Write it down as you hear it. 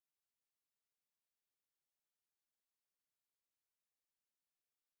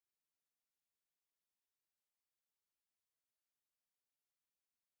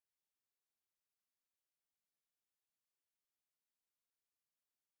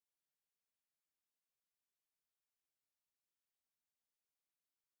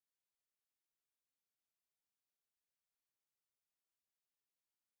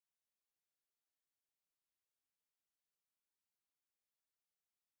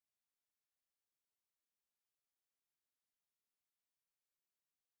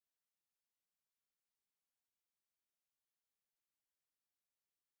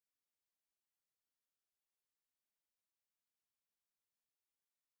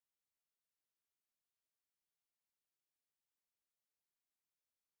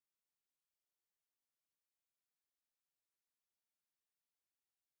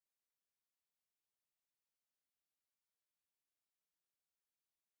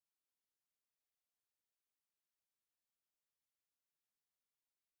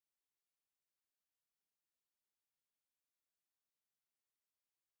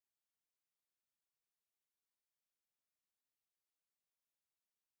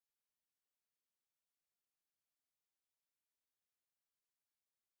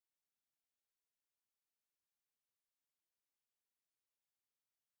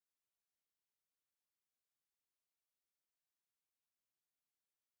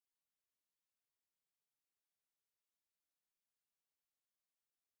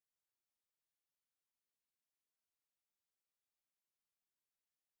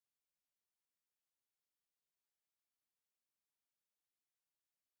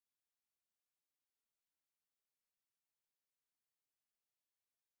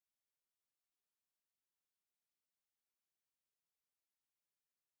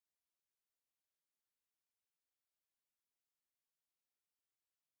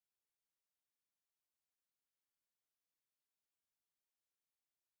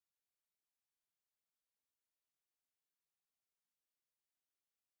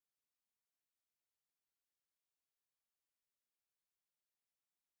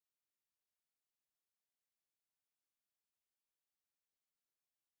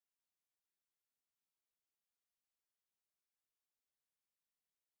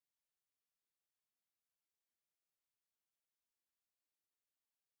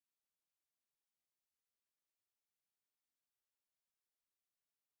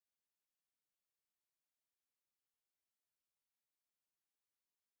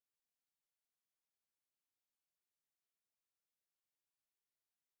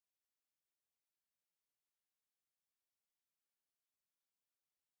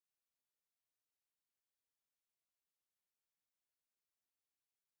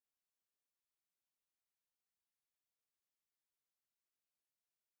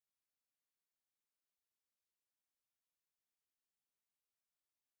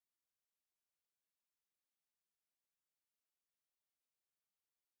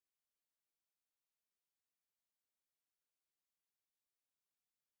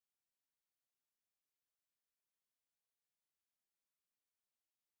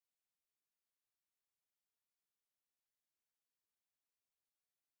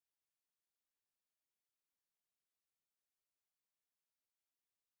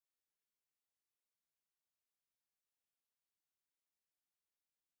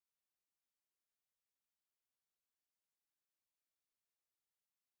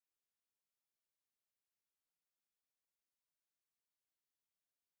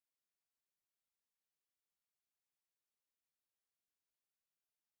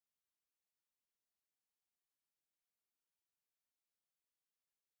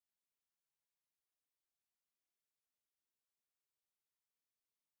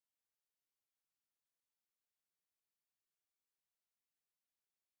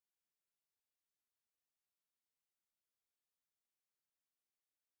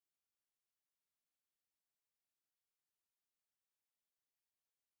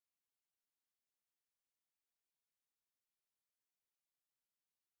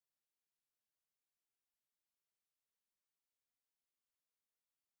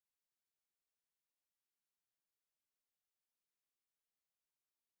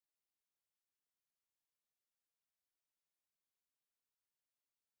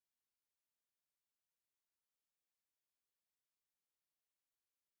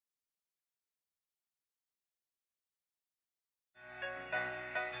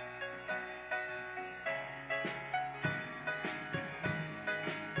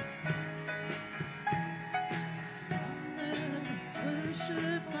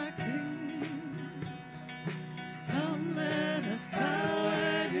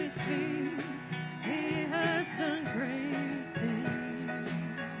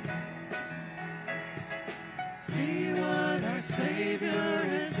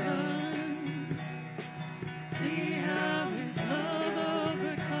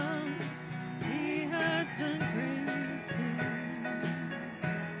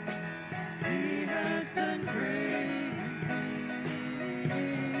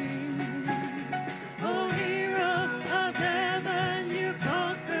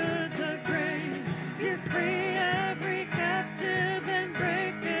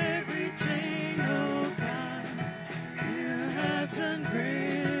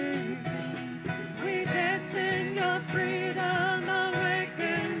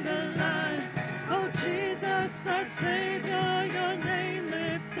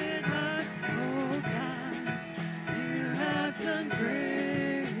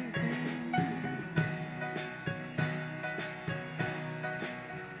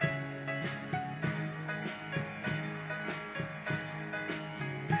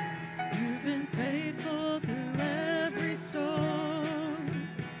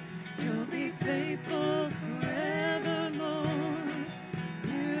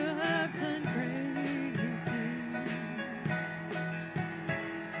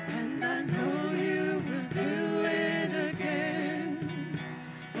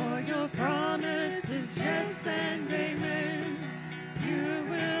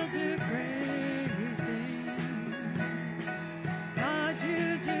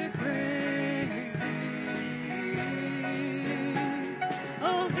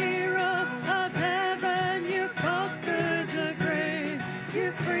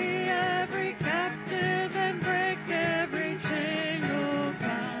free every captive and break every chain, oh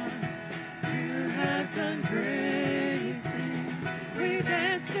God. You have done great things. We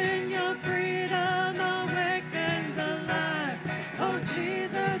danced in your freedom, awake and alive. Oh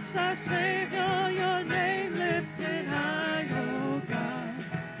Jesus, our Savior, your name lifted high, oh God.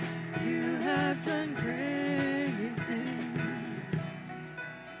 You have done great things.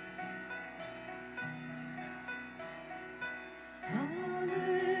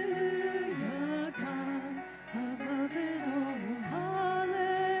 Hallelujah, God, above it all.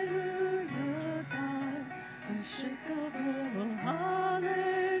 Hallelujah, God, unshakable.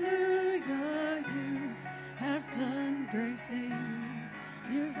 Hallelujah, you have done great things.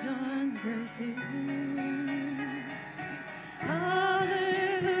 You've done great things.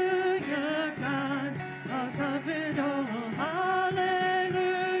 Hallelujah, God, above it all.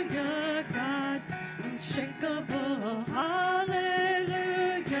 Hallelujah, God, unshakable. Hallelujah,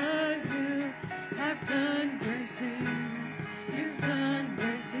 you have done great things. You've done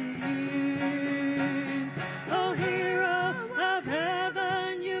great things. Oh, hero of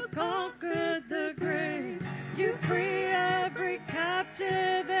heaven, you conquered the grave. You free every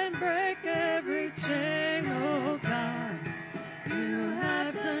captive and break every chain, oh God. You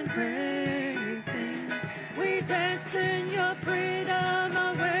have done great things. We dance in your freedom,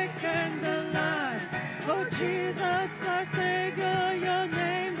 awake and alive. Oh Jesus, our Savior, your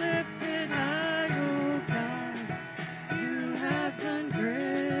name lifted high, oh God. You have done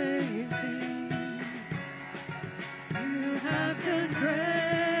great things. You have done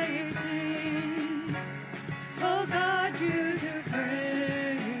great things. Oh God, you do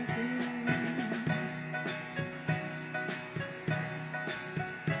great things.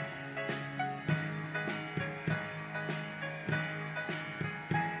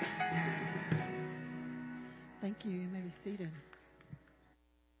 Thank you. You may be seated.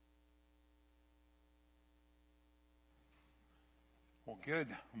 Well, good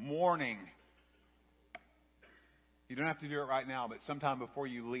morning. You don't have to do it right now, but sometime before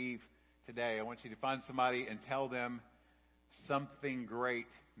you leave today, I want you to find somebody and tell them something great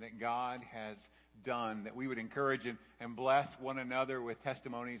that God has done, that we would encourage and bless one another with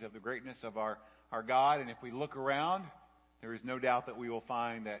testimonies of the greatness of our God. And if we look around, there is no doubt that we will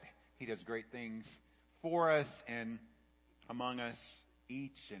find that He does great things for us and among us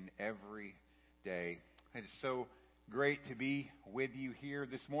each and every day. It is so great to be with you here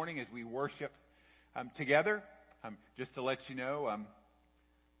this morning as we worship together. Just to let you know,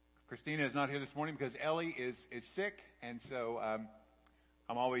 Christina is not here this morning because Ellie is sick, and so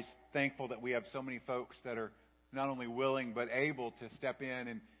I'm always thankful that we have so many folks that are not only willing but able to step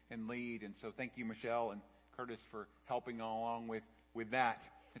in and lead. And so thank you, Michelle and Curtis, for helping along with that.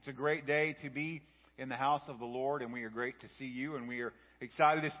 It's a great day to be in the house of the Lord, and we are great to see you. And we are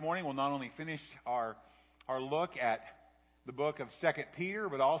excited this morning. We'll not only finish our look at the book of 2 Peter,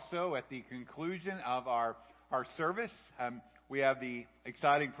 but also at the conclusion of our service, we have the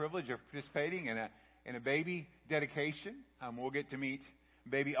exciting privilege of participating in a baby dedication. We'll get to meet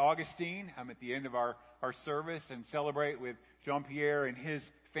baby Augustine at the end of our service and celebrate with Jean-Pierre and his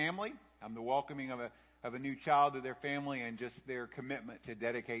family, the welcoming of a new child to their family and just their commitment to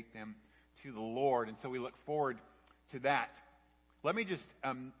dedicate them to the Lord. And so we look forward to that. Let me just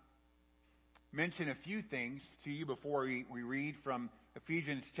mention a few things to you before we read from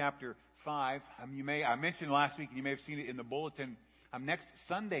Ephesians chapter 5. I mentioned last week, and you may have seen it in the bulletin, next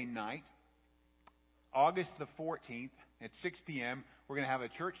Sunday night, August the 14th at 6 p.m., we're going to have a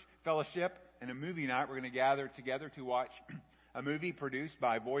church fellowship and a movie night. We're going to gather together to watch a movie produced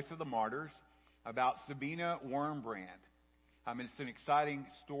by Voice of the Martyrs about Sabina Wurmbrand. It's an exciting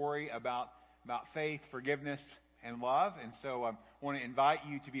story about faith, forgiveness, and love. And so I want to invite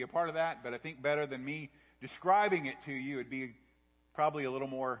you to be a part of that. But I think better than me describing it to you, it'd be probably a little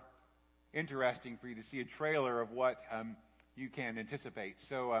more interesting for you to see a trailer of what you can anticipate.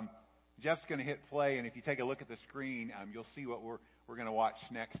 So Jeff's going to hit play, and if you take a look at the screen, you'll see what we're going to watch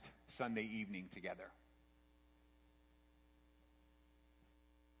next Sunday evening together.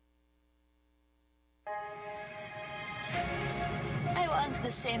 I want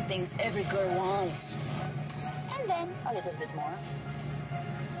the same things every girl wants. And then a little bit more.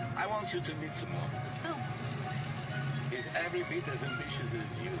 I want you to meet Simone. Oh. He's every bit as ambitious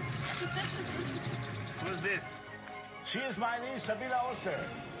as you. Who's this? She is my niece, Sabina Oster.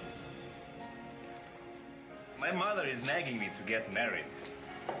 My mother is nagging me to get married.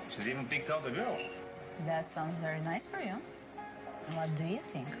 She's even picked out a girl. That sounds very nice for you. What do you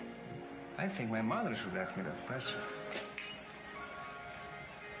think? I think my mother should ask me that question.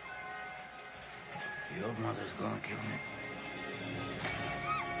 Your mother's gonna kill me.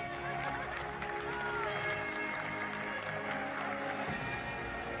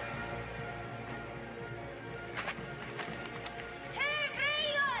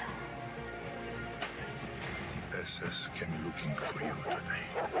 SS came looking for you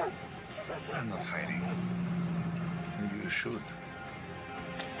today. I'm not hiding. You should.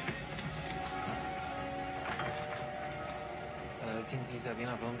 Sind Sie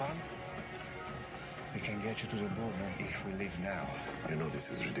Sabina Wurmband? We can get you to the border if we leave now. You know this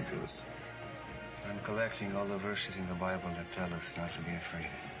is ridiculous. I'm collecting all the verses in the Bible that tell us not to be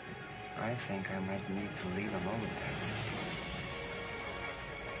afraid. I think I might need to leave alone with them.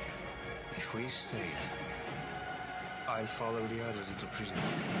 If we stay, I'll follow the others into prison.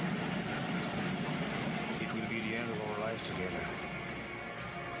 It will be the end of our life together.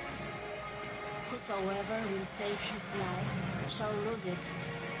 Whosoever will save his life shall lose it.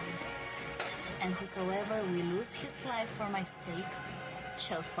 And whosoever will lose his life for my sake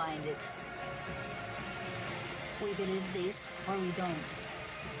shall find it. We believe this or we don't.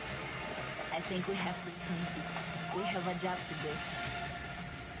 I think we have sustained it. We have adapted it.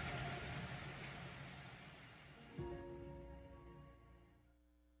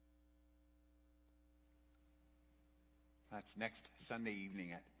 That's next Sunday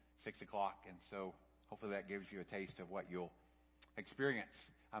evening at 6 o'clock, and so hopefully that gives you a taste of what you'll experience.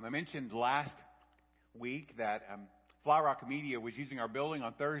 I mentioned last week that Fly Rock Media was using our building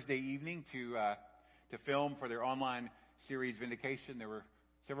on Thursday evening to film for their online series Vindication. There were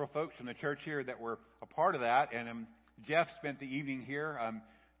several folks from the church here that were a part of that, and Jeff spent the evening here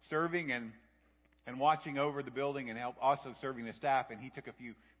serving and watching over the building and also serving the staff, and he took a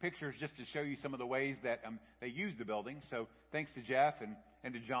few pictures just to show you some of the ways that they use the building. So thanks to Jeff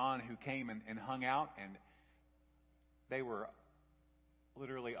and to John who came and hung out, and they were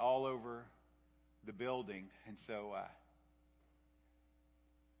literally all over the building. And so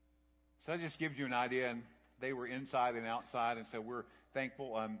that just gives you an idea. And they were inside and outside, and so we're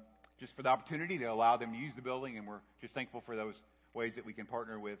thankful just for the opportunity to allow them to use the building, and we're just thankful for those ways that we can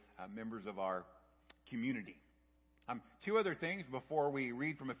partner with members of our community. Two other things before we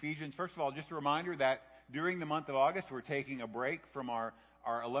read from Ephesians. First of all, just a reminder that during the month of August, we're taking a break from our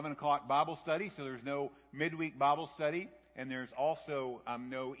 11 o'clock Bible study, so there's no midweek Bible study, and there's also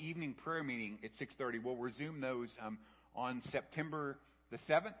no evening prayer meeting at 6:30. We'll resume those on September the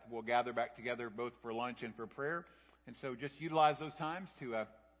 7th. We'll gather back together both for lunch and for prayer, and so just utilize those times to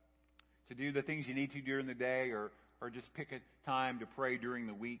do the things you need to during the day, or just pick a time to pray during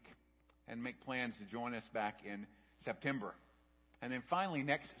the week and make plans to join us back in September. And then finally,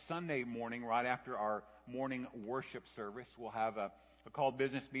 next Sunday morning, right after our morning worship service, we'll have a called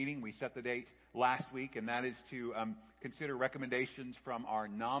business meeting. We set the date last week, and that is to consider recommendations from our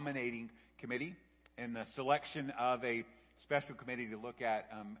nominating committee and the selection of a special committee to look at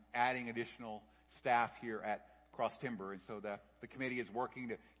adding additional staff here at Cross Timber. And so the committee is working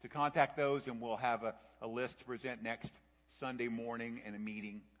to contact those, and we'll have a list to present next Sunday morning in a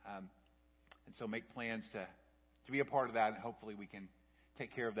meeting. And so make plans to be a part of that, and hopefully we can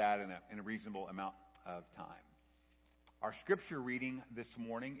take care of that in a reasonable amount of time. Our scripture reading this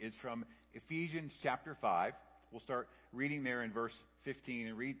morning is from Ephesians chapter 5. We'll start reading there in verse 15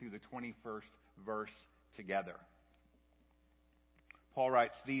 and read through the 21st verse together. Paul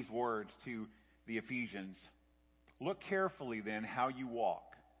writes these words to the Ephesians: "Look carefully then how you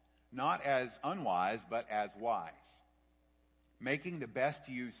walk, not as unwise, but as wise, making the best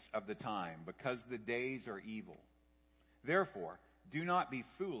use of the time, because the days are evil. Therefore, do not be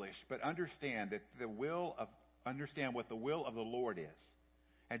foolish, but understand what the will of the Lord is.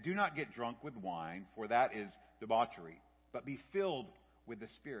 And do not get drunk with wine, for that is debauchery, but be filled with the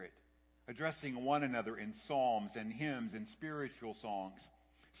Spirit, addressing one another in psalms and hymns and spiritual songs,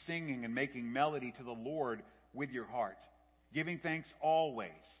 singing and making melody to the Lord with your heart, giving thanks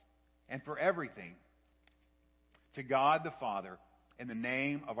always and for everything to God the Father in the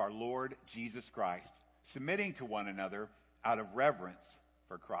name of our Lord Jesus Christ, submitting to one another out of reverence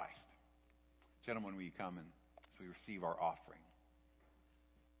for Christ." Gentlemen, will you come and as we receive our offering?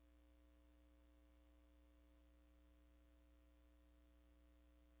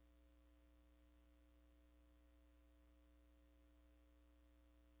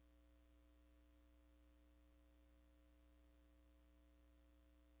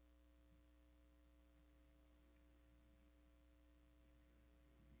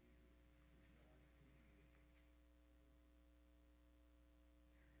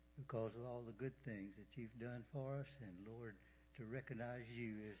 Because of all the good things that you've done for us, and Lord, to recognize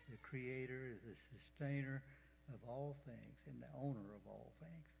you as the creator, as the sustainer of all things, and the owner of all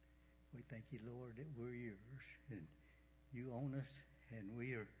things. We thank you, Lord, that we're yours, and you own us, and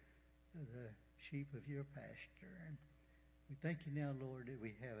we are the sheep of your pasture. And we thank you now, Lord, that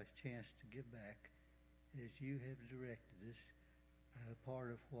we have a chance to give back as you have directed us,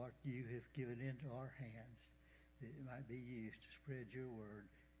 part of what you have given into our hands. that it might be used to spread your word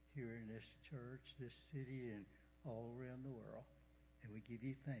here in this church, this city, and all around the world. And we give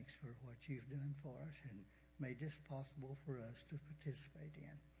you thanks for what you've done for us and made this possible for us to participate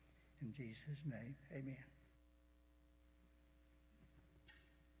in. In Jesus' name, amen.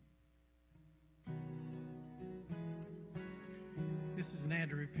 This is an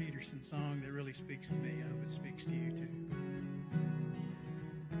Andrew Peterson song that really speaks to me. I hope it speaks to you too.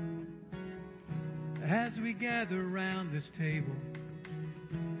 As we gather around this table,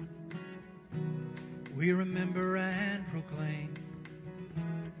 we remember and proclaim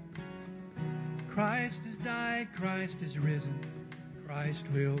Christ has died, Christ is risen, Christ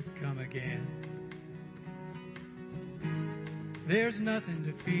will come again. There's nothing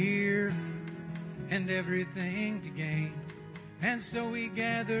to fear and everything to gain. And so we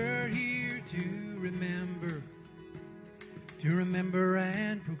gather here to remember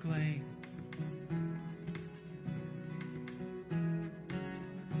and proclaim.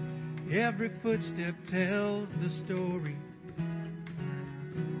 Every footstep tells the story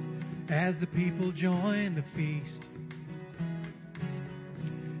as the people join the feast.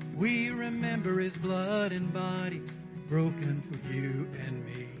 We remember His blood and body broken for you and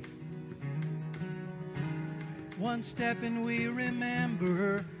me. One step and we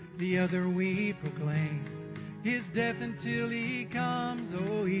remember, the other we proclaim. His death until He comes,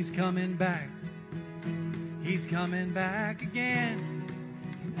 oh, He's coming back. He's coming back again.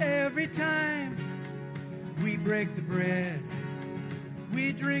 Every time we break the bread,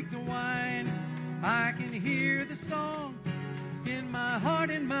 we drink the wine, I can hear the song in my heart,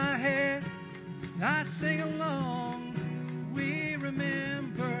 in my head. I sing along. We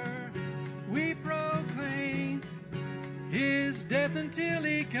remember, we proclaim His death until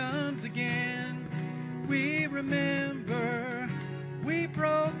He comes again. We remember, we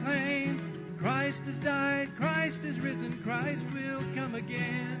proclaim Christ has died, Christ is risen, Christ will come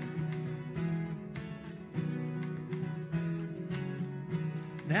again.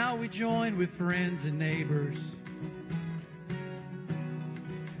 Now we join with friends and neighbors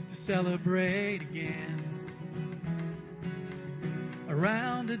to celebrate again.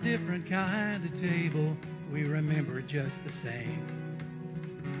 Around a different kind of table, we remember just the same.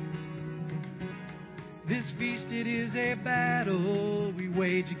 This feast, it is a battle we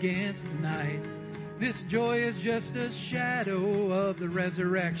wage against the night. This joy is just a shadow of the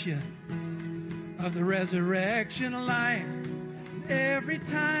resurrection light. Every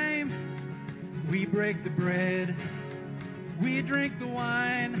time we break the bread, we drink the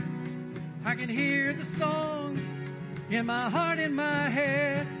wine, I can hear the song in my heart, in my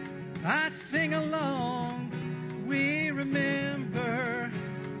head. I sing along. We remember,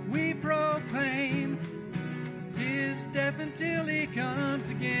 we proclaim His death until He comes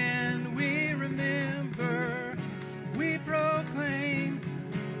again. We remember, we proclaim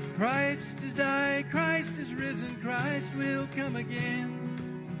Christ has died, Christ is risen, Christ will come again.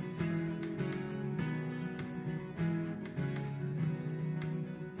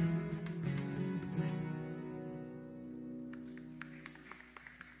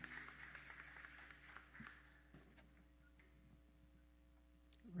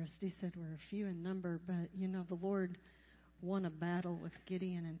 Rusty said we're few in number, but the Lord won a battle with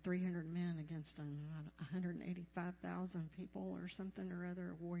Gideon and 300 men against 185,000 people or something or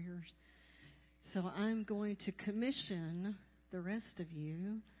other, warriors. So I'm going to commission the rest of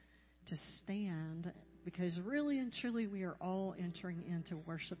you to stand, because really and truly we are all entering into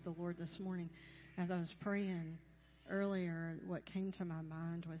worship the Lord this morning. As I was praying earlier, what came to my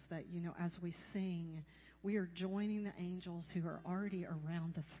mind was that, as we sing, we are joining the angels who are already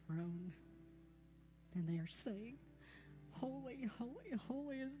around the throne. And they are saying, holy, holy,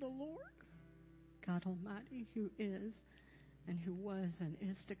 holy is the Lord, God Almighty, who is and who was and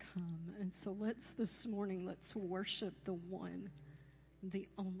is to come. And so this morning, let's worship the one, the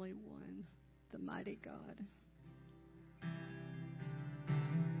only one, the mighty God.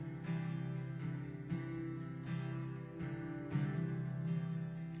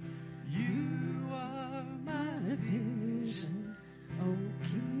 You are my vision, O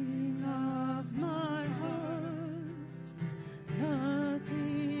King of my heart.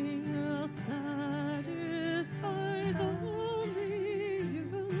 Nothing else satisfies, only you,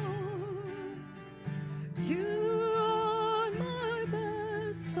 Lord. You are my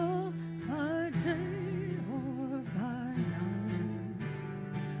best, though by day or by night.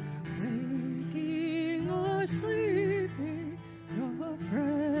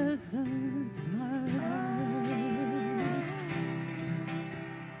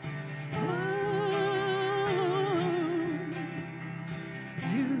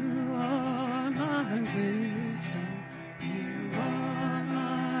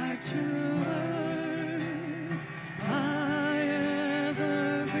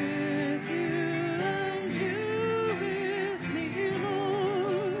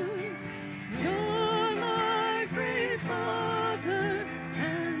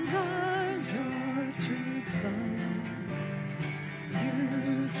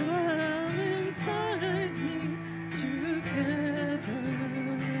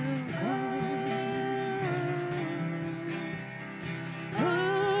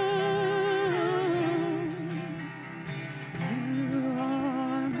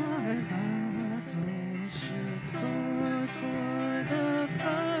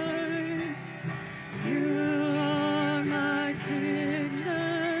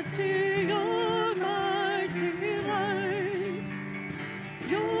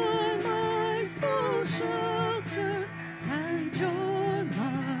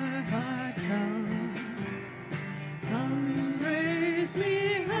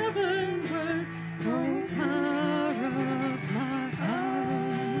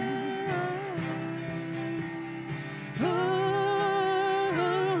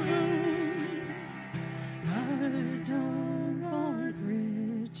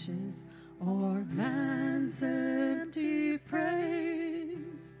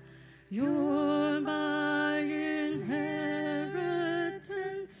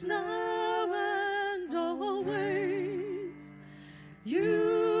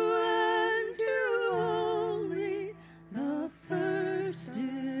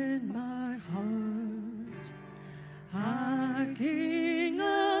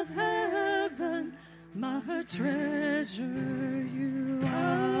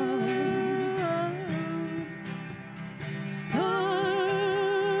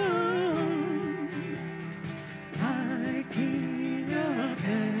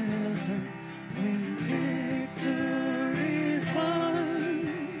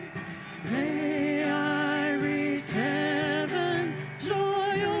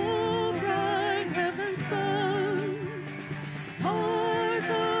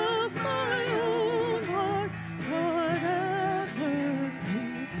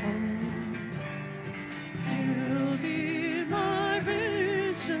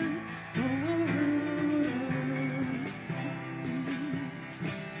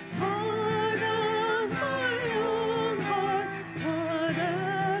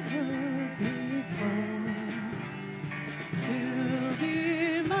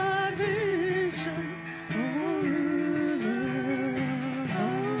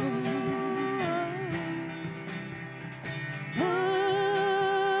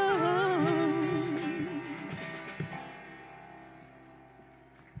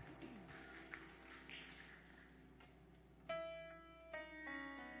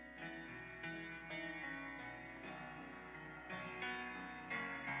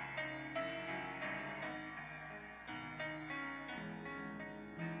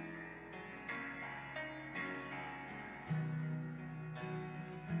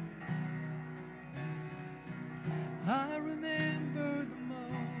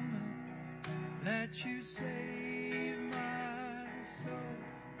 you saved my soul.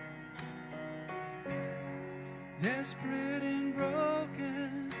 Desperate and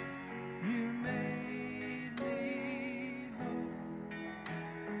broken, you made me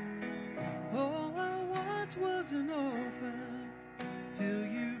whole. Oh, I once was an orphan till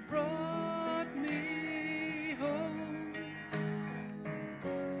you brought me home.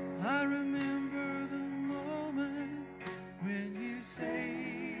 I remember the moment when you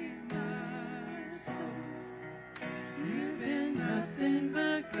saved my soul. You've been nothing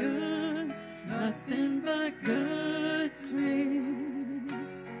but good, nothing but good to me.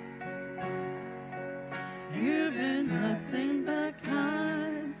 You've been nothing but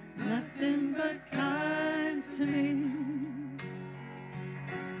kind, nothing but kind to me.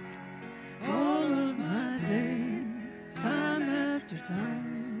 All of my days, time after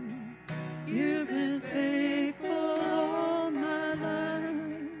time, you've been faithful all my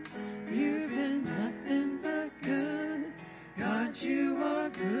life. You've been nothing but good, God, you are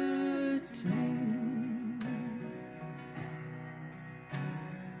good to me.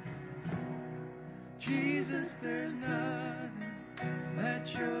 Jesus, there's nothing that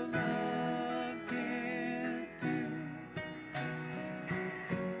your love can't do.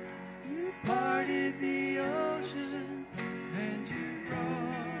 You parted the ocean and you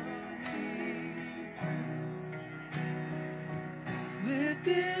brought me through.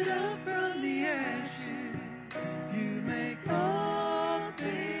 Lifted up from the ashes, you make all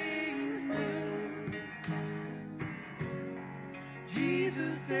things new.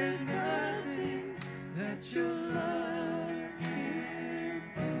 Jesus, there's nothing that your love can't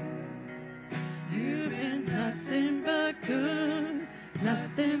do. You've been nothing but good,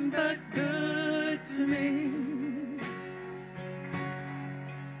 nothing but good to me.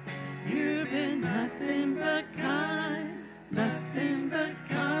 You've been nothing but kind, nothing but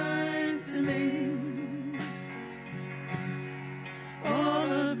kind to me.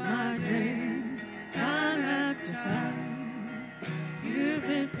 All of my days, time after time, you've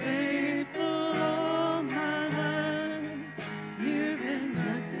been faithful all my life. You've been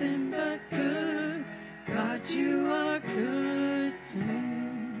nothing but good, God, you are good to me.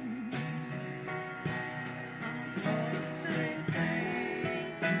 Say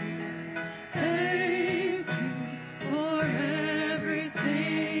thank you for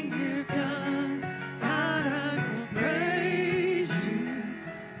everything you've done. God, I will praise you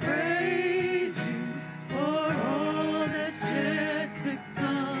for all that's yet to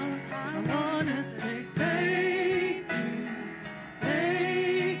come. I want to say thank you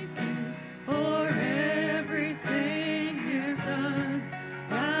for everything you've done.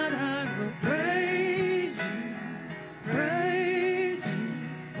 God, I will praise you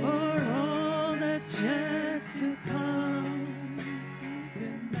for all that's yet to come. You've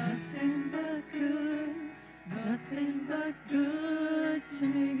been nothing but good, nothing but good to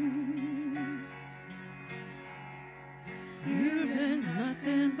me. You've been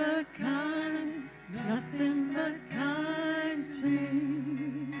nothing but kind, nothing but kind to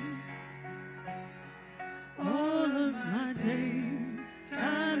me. All of my days,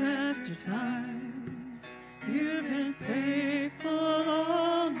 time after time, you've been faithful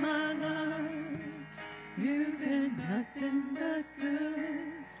all my life. You've been nothing but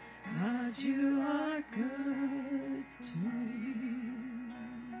good, God, you are good to me.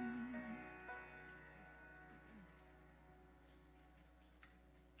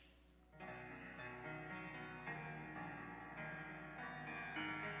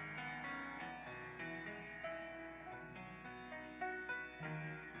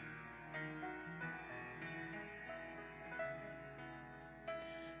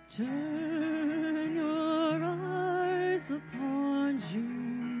 Turn your eyes upon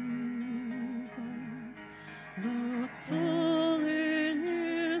Jesus. Look full in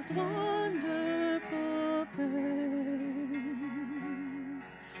his wonderful face,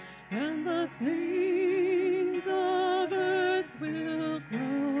 and the things of earth will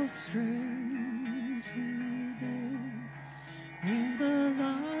grow strangely dim in the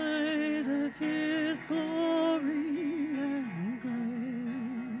light of his glory and grace.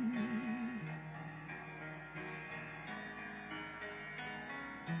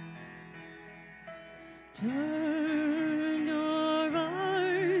 Turn your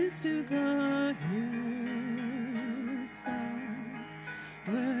eyes to the hillside,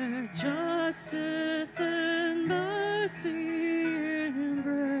 where justice and mercy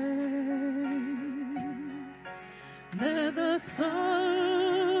embrace. There the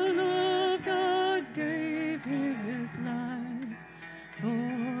Son of God gave his life for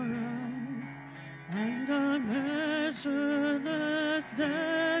us, and a measureless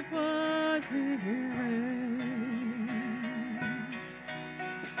debt was his.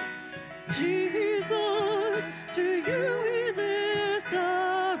 Jesus, to you we lift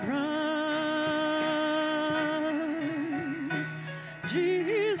our eyes.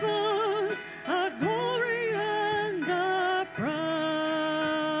 Jesus, our glory and our prize.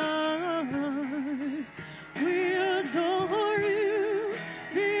 We adore you,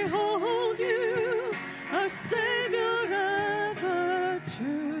 behold you, our Savior ever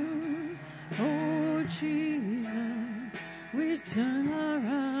true. Oh Jesus, we turn our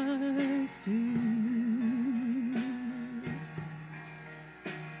eyes to you.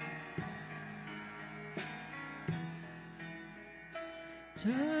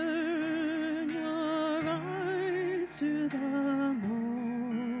 Turn your eyes to the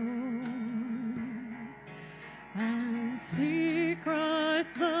morn and see Christ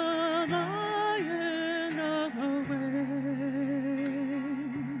the Lion of the way.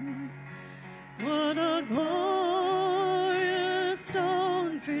 What a glorious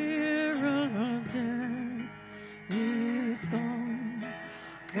dawn, fear of death is gone,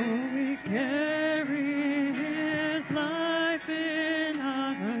 for we carry His life in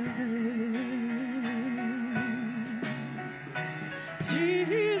our veins.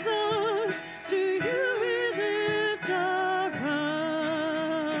 Jesus, to you we lift our eyes.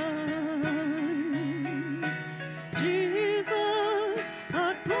 Jesus,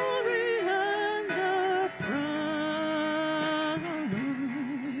 our glory and our prize.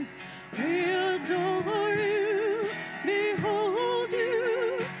 We adore you, behold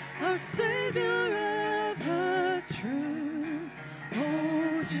you, our Savior ever true.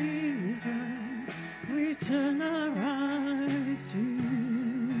 Oh Jesus, we turn our eyes to you.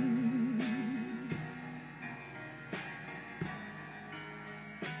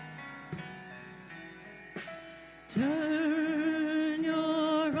 Turn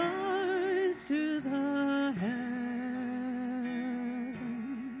your eyes to the heavens.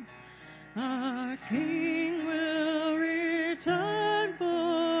 Our King will return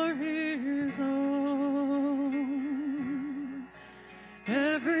for His own.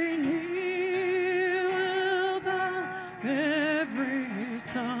 Every knee will bow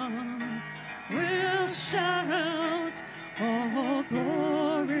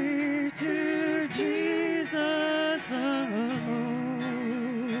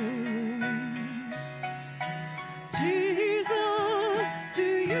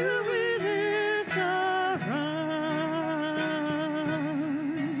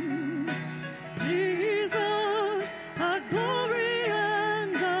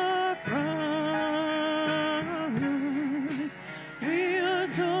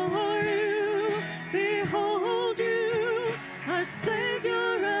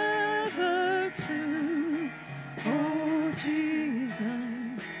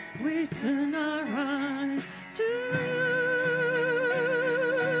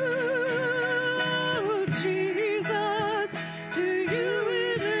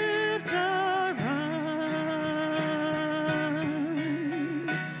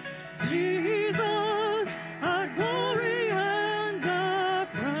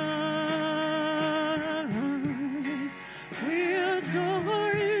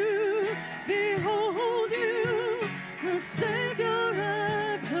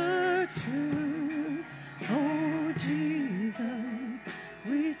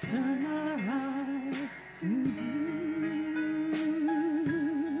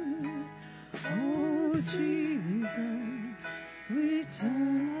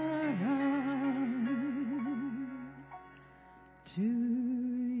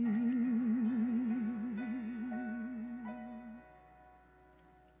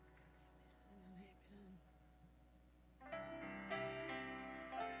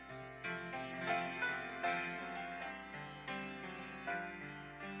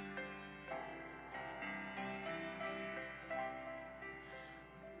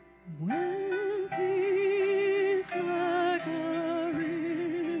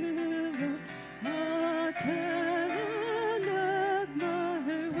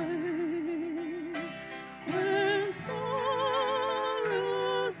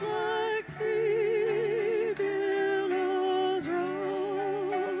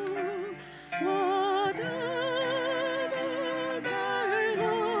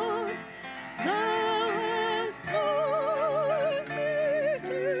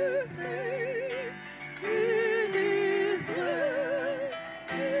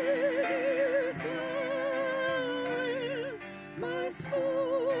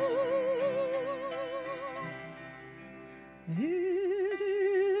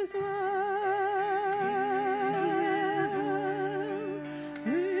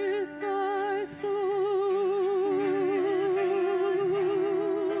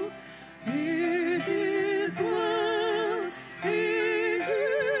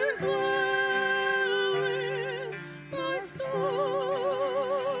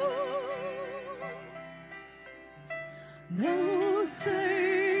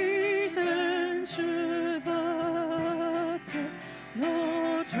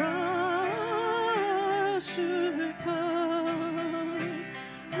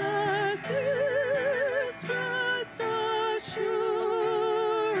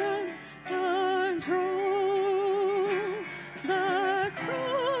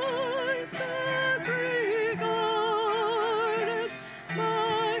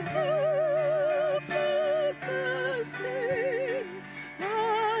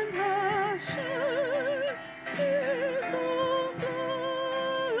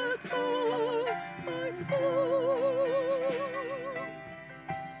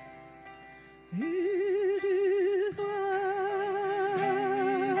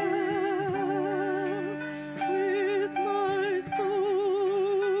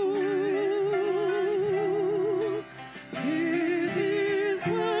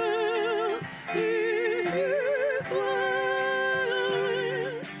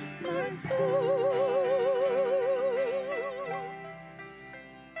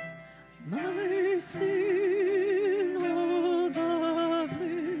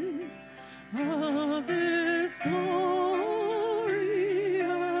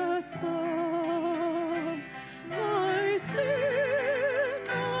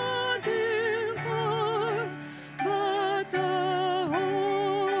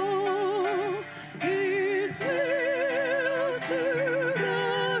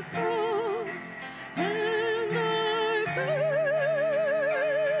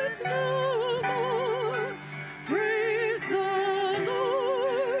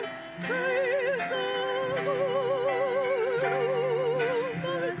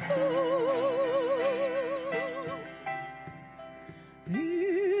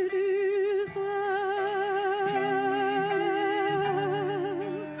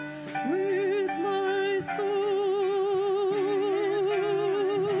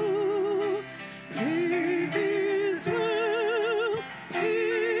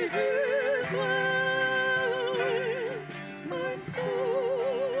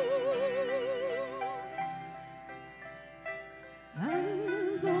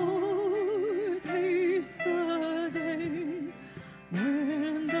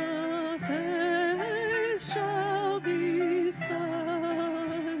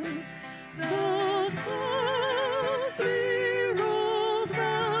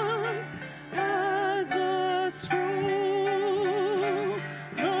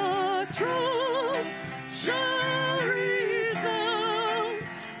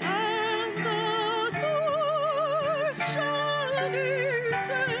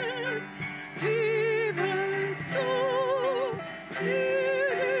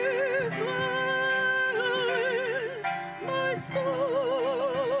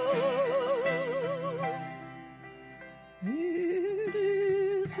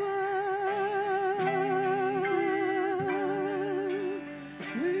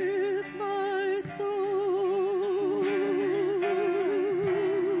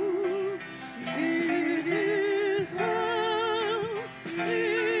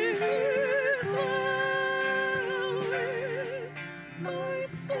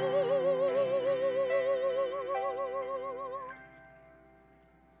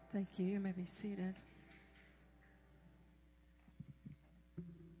Thank you. You may be seated.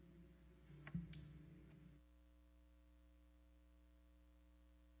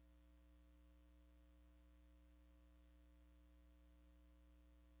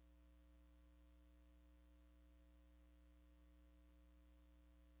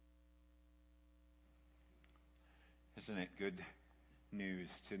 Isn't it good news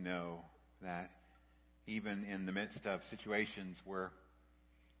to know that even in the midst of situations where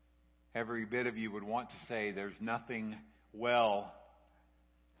every bit of you would want to say there's nothing well,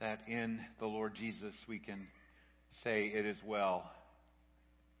 that in the Lord Jesus we can say it is well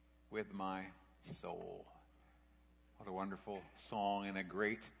with my soul. What a wonderful song and a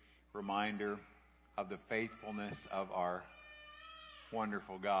great reminder of the faithfulness of our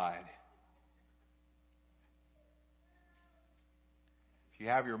wonderful God. If you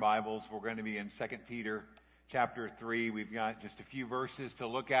have your Bibles, we're going to be in 2 Peter chapter 3. We've got just a few verses to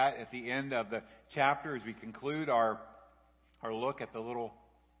look at the end of the chapter as we conclude our look at the little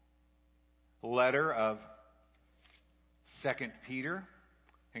letter of 2 Peter.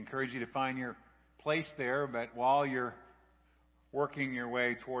 I encourage you to find your place there, but while you're working your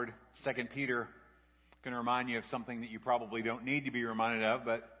way toward 2 Peter, I'm going to remind you of something that you probably don't need to be reminded of,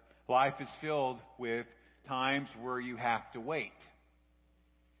 but life is filled with times where you have to wait.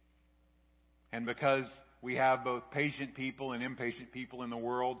 And because we have both patient people and impatient people in the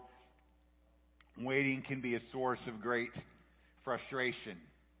world, waiting can be a source of great frustration.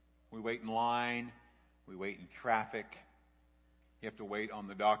 We wait in line. We wait in traffic. You have to wait on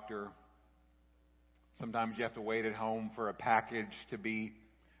the doctor. Sometimes you have to wait at home for a package to be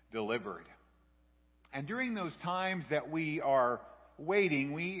delivered. And during those times that we are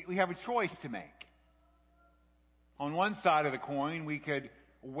waiting, we have a choice to make. On one side of the coin, we could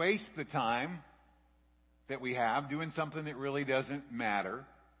waste the time that we have doing something that really doesn't matter.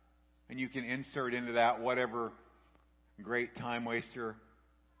 And you can insert into that whatever great time waster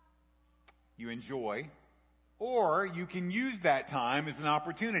you enjoy. Or you can use that time as an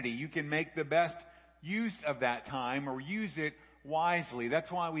opportunity. You can make the best use of that time or use it wisely.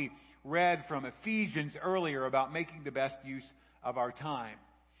 That's why we read from Ephesians earlier about making the best use of our time.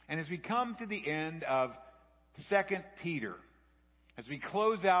 And as we come to the end of 2 Peter, as we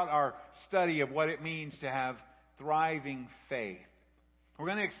close out our study of what it means to have thriving faith, we're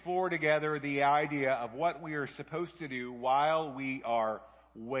going to explore together the idea of what we are supposed to do while we are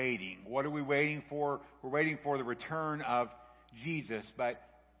waiting. What are we waiting for? We're waiting for the return of Jesus. But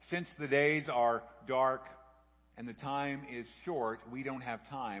since the days are dark and the time is short, we don't have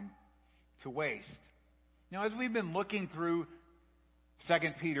time to waste. Now, as we've been looking through 2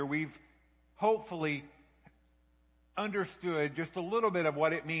 Peter, we've hopefully understood just a little bit of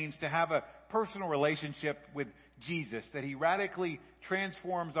what it means to have a personal relationship with Jesus, that He radically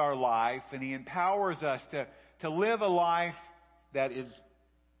transforms our life and He empowers us to live a life that is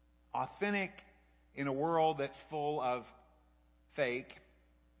authentic in a world that's full of fake,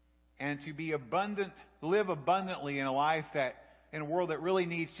 and to be live abundantly in a world that really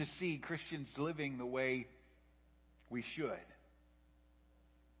needs to see Christians living the way we should.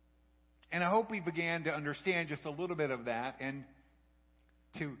 And I hope we began to understand just a little bit of that and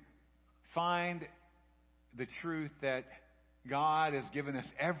to find the truth that God has given us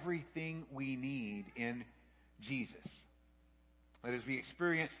everything we need in Jesus. That as we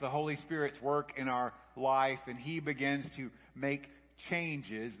experience the Holy Spirit's work in our life and He begins to make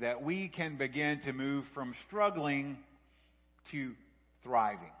changes, that we can begin to move from struggling to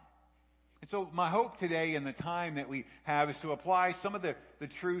thriving. And so my hope today in the time that we have is to apply some of the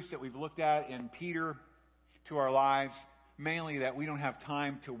truths that we've looked at in Peter to our lives, mainly that we don't have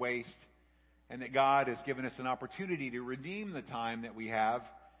time to waste and that God has given us an opportunity to redeem the time that we have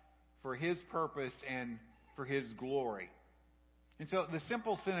for His purpose and for His glory. And so the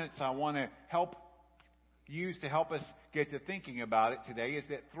simple sentence I want to use to help us get to thinking about it today is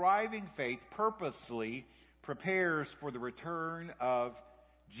that thriving faith purposely prepares for the return of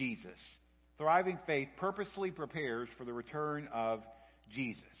Jesus. Thriving faith purposely prepares for the return of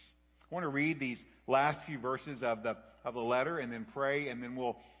Jesus. I want to read these last few verses of the letter and then pray, and then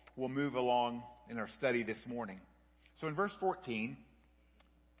we'll move along in our study this morning. So in verse 14,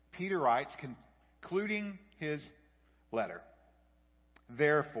 Peter writes, concluding his letter,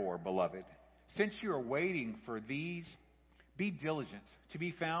 "Therefore, beloved, since you are waiting for these, be diligent to be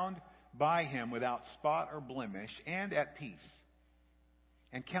found by Him without spot or blemish and at peace.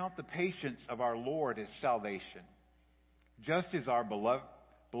 And count the patience of our Lord as salvation, just as our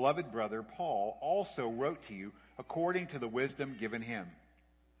beloved brother Paul also wrote to you according to the wisdom given him,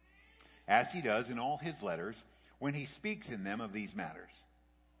 as he does in all his letters when he speaks in them of these matters.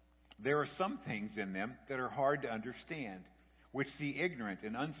 There are some things in them that are hard to understand, which the ignorant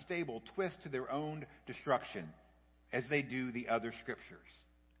and unstable twist to their own destruction, as they do the other Scriptures.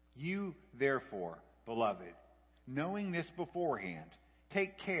 You, therefore, beloved, knowing this beforehand,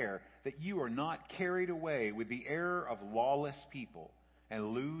 take care that you are not carried away with the error of lawless people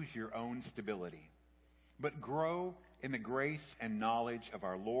and lose your own stability, but grow in the grace and knowledge of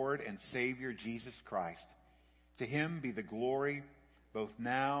our Lord and Savior Jesus Christ. To him be the glory both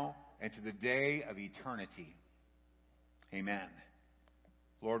now and to the day of eternity. Amen.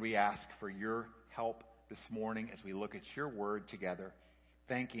 Lord, we ask for your help this morning as we look at your word together,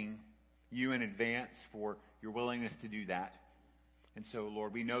 thanking you in advance for your willingness to do that. And so,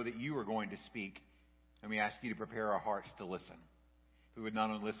 Lord, we know that you are going to speak, and we ask you to prepare our hearts to listen. We would not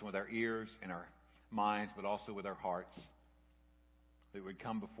only listen with our ears and our minds, but also with our hearts. We would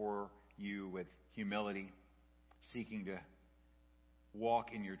come before you with humility, seeking to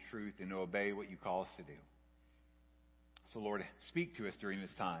walk in your truth and obey what you call us to do. So, Lord, speak to us during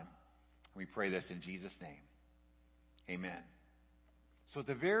this time. We pray this in Jesus' name. Amen. So at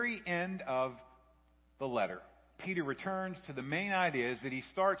the very end of the letter, Peter returns to the main ideas that he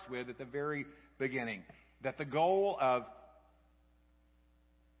starts with at the very beginning. That the goal of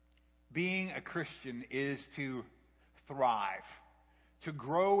being a Christian is to thrive, to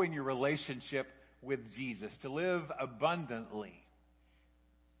grow in your relationship with Jesus, to live abundantly,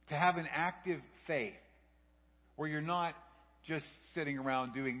 to have an active faith where you're not just sitting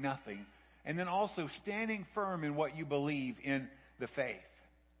around doing nothing, and then also standing firm in what you believe in the faith.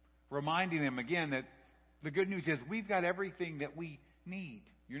 Reminding them again that the good news is we've got everything that we need.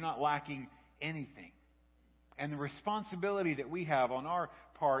 You're not lacking anything. And the responsibility that we have on our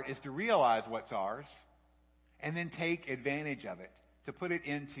part is to realize what's ours and then take advantage of it, to put it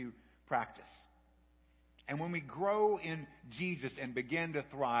into practice. And when we grow in Jesus and begin to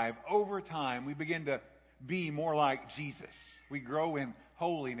thrive, over time we begin to be more like Jesus. We grow in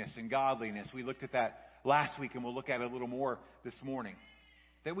holiness and godliness. We looked at that last week, and we'll look at it a little more this morning.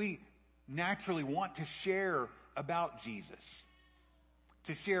 That we naturally want to share about Jesus,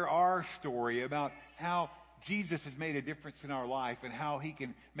 to share our story about how Jesus has made a difference in our life and how he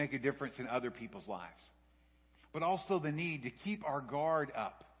can make a difference in other people's lives. But also the need to keep our guard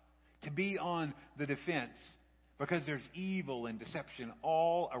up, to be on the defense, because there's evil and deception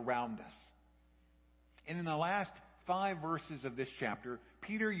all around us. And in the last 5 verses of this chapter,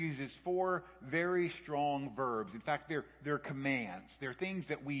 Peter uses 4 very strong verbs. In fact, they're commands. They're things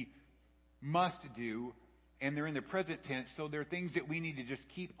that we must do, and they're in the present tense, so they're things that we need to just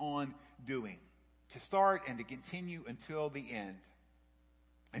keep on doing, to start and to continue until the end.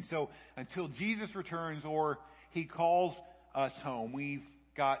 And so, until Jesus returns or he calls us home, we've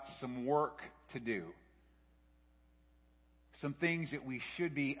got some work to do. Some things that we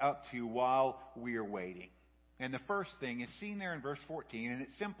should be up to while we are waiting. And the first thing is seen there in verse 14, and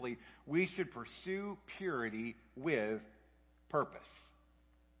it's simply, we should pursue purity with purpose.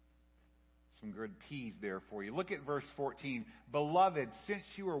 Some good P's there for you. Look at verse 14. Beloved, since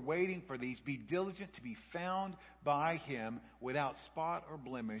you are waiting for these, be diligent to be found by him without spot or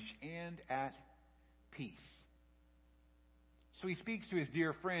blemish and at peace. So he speaks to his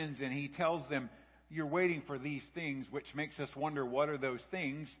dear friends and he tells them, you're waiting for these things, which makes us wonder, what are those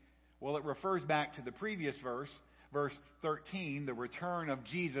things? Well, it refers back to the previous verse, verse 13, the return of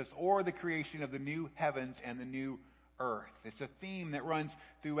Jesus or the creation of the new heavens and the new earth. It's a theme that runs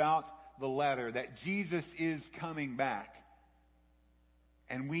throughout the letter, that Jesus is coming back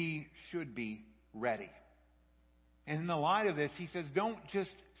and we should be ready. And in the light of this, he says, don't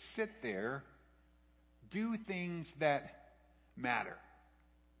just sit there, do things that matter.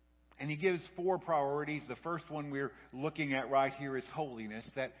 And he gives 4 priorities. The first one we're looking at right here is holiness,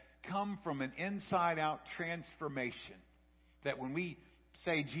 that come from an inside-out transformation. That when we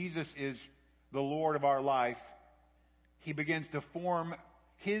say Jesus is the Lord of our life, he begins to form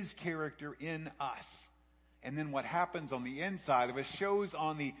his character in us. And then what happens on the inside of us shows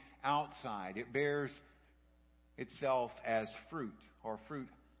on the outside. It bears itself as fruit, or fruit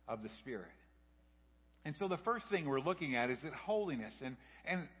of the Spirit. And so the first thing we're looking at is that holiness.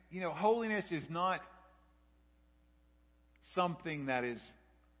 And you know, holiness is not something that is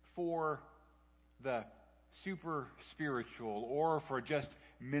for the super spiritual or for just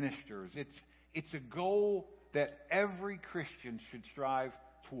ministers. It's a goal that every Christian should strive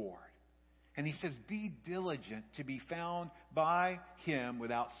toward. And he says, be diligent to be found by him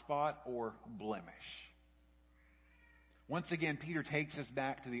without spot or blemish. Once again, Peter takes us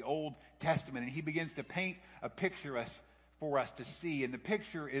back to the Old Testament, and he begins to paint a picture for us to see. And the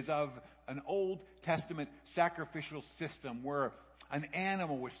picture is of an Old Testament sacrificial system where an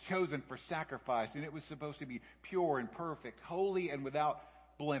animal was chosen for sacrifice, and it was supposed to be pure and perfect, holy and without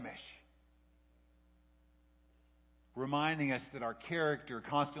blemish. Reminding us that our character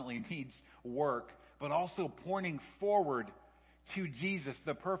constantly needs work, but also pointing forward to Jesus,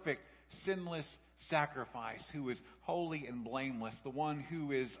 the perfect, sinless sacrifice, who is holy and blameless, the one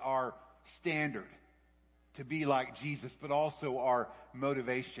who is our standard to be like Jesus, but also our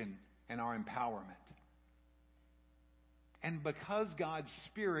motivation and our empowerment. And because God's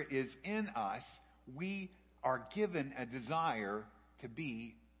Spirit is in us, we are given a desire to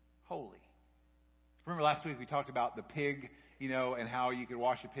be holy. Remember last week we talked about the pig, and how you could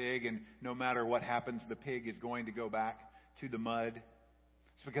wash a pig and no matter what happens, the pig is going to go back to the mud.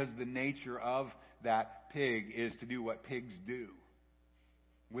 It's because the nature of that pig is to do what pigs do.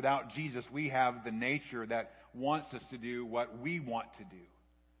 Without Jesus, we have the nature that wants us to do what we want to do.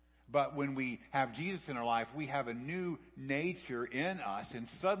 But when we have Jesus in our life, we have a new nature in us, and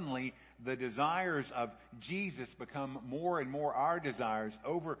suddenly the desires of Jesus become more and more our desires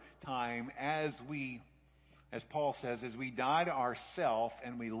over time as we, as Paul says, as we die to ourself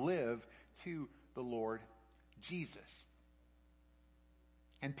and we live to the Lord Jesus.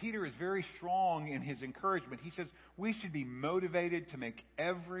 And Peter is very strong in his encouragement. He says we should be motivated to make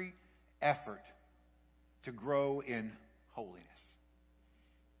every effort to grow in holiness.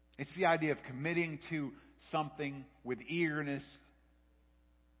 It's the idea of committing to something with eagerness,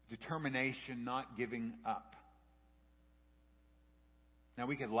 determination, not giving up. Now,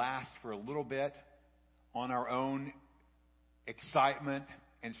 we could last for a little bit on our own excitement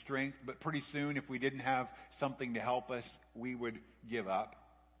and strength, but pretty soon, if we didn't have something to help us, we would give up.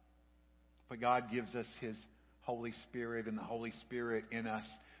 But God gives us His Holy Spirit, and the Holy Spirit in us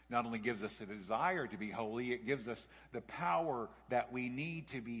not only gives us a desire to be holy, it gives us the power that we need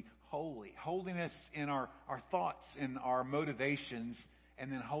to be holy. Holiness in our thoughts, in our motivations,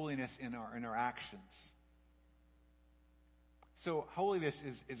 and then holiness in our actions. So holiness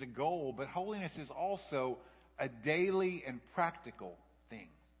is a goal, but holiness is also a daily and practical thing.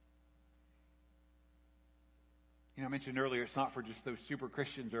 I mentioned earlier, it's not for just those super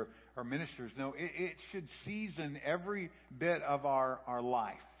Christians or ministers. No, it should season every bit of our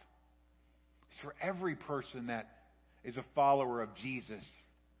life. It's for every person that is a follower of Jesus.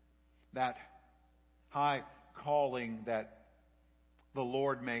 That high calling that the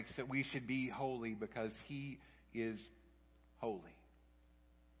Lord makes, that we should be holy because He is holy.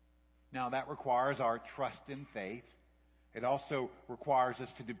 Now, that requires our trust and faith. It also requires us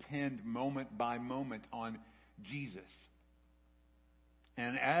to depend moment by moment on Jesus.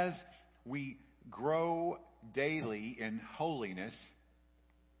 And as we grow daily in holiness,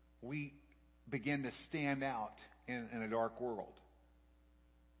 we begin to stand out in a dark world.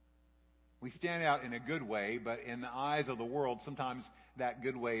 We stand out in a good way, but in the eyes of the world, sometimes that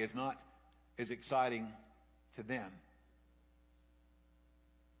good way is not as exciting to them.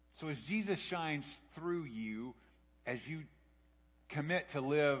 So as Jesus shines through you, as you commit to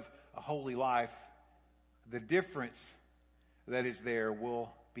live a holy life, the difference that is there will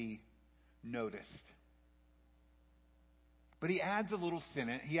be noticed. But he adds a little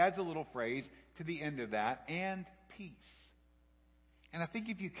sentence, he adds a little phrase to the end of that, and peace. And I think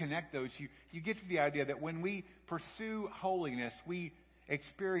if you connect those, you get to the idea that when we pursue holiness, we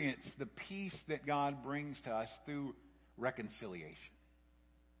experience the peace that God brings to us through reconciliation.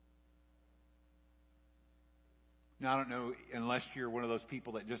 Now, I don't know, unless you're one of those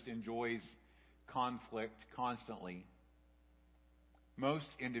people that just enjoys conflict constantly. Most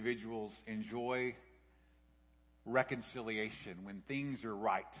individuals enjoy reconciliation when things are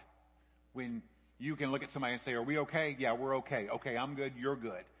right. When you can look at somebody and say, are we okay? Yeah, we're okay. Okay, I'm good, you're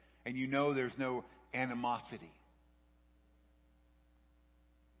good. And you know there's no animosity.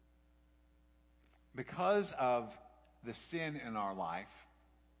 Because of the sin in our life,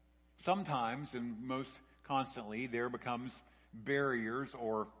 sometimes, and most constantly, there becomes barriers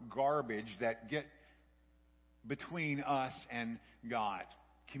or garbage that get between us and God.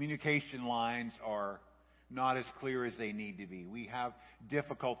 Communication lines are not as clear as they need to be. We have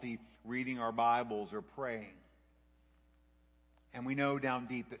difficulty reading our Bibles or praying. And we know down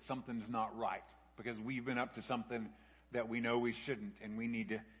deep that something's not right because we've been up to something that we know we shouldn't, and we need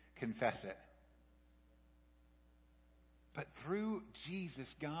to confess it. But through Jesus,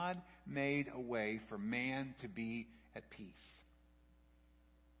 God made a way for man to be at peace.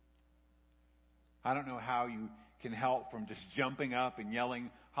 I don't know how you can help from just jumping up and yelling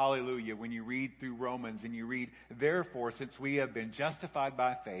hallelujah when you read through Romans and you read, therefore, since we have been justified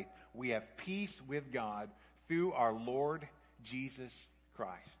by faith, we have peace with God through our Lord Jesus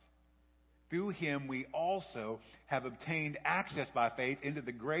Christ. Through him we also have obtained access by faith into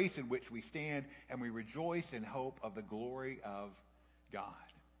the grace in which we stand, and we rejoice in hope of the glory of God.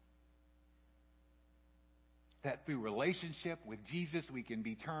 That through relationship with Jesus, we can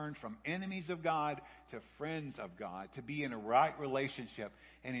be turned from enemies of God to friends of God, to be in a right relationship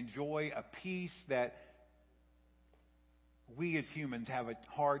and enjoy a peace that we as humans have a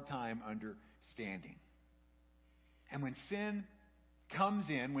hard time understanding. And when sin comes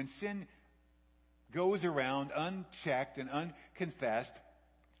in, when sin goes around unchecked and unconfessed,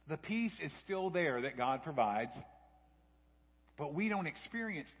 the peace is still there that God provides, but we don't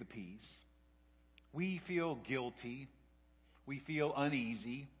experience the peace. We feel guilty. We feel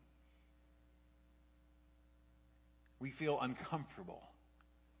uneasy. We feel uncomfortable.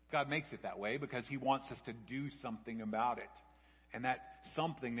 God makes it that way because he wants us to do something about it. And that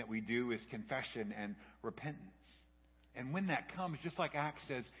something that we do is confession and repentance. And when that comes, just like Acts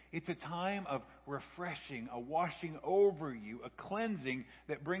says, it's a time of refreshing, a washing over you, a cleansing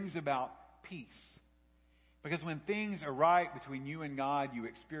that brings about peace. Because when things are right between you and God, you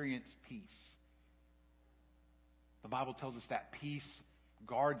experience peace. The Bible tells us that peace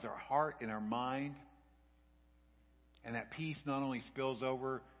guards our heart and our mind. And that peace not only spills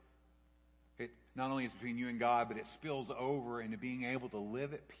over, it not only is between you and God, but it spills over into being able to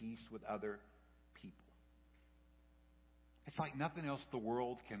live at peace with other people. It's like nothing else the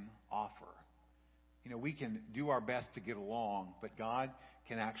world can offer. You know, we can do our best to get along, but God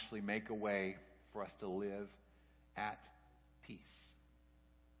can actually make a way for us to live at peace.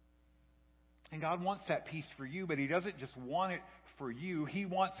 And God wants that peace for you, but he doesn't just want it for you. He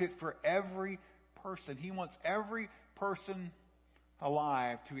wants it for every person. He wants every person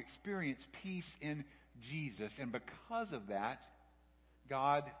alive to experience peace in Jesus. And because of that,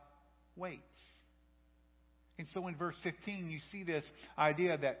 God waits. And so in verse 15, you see this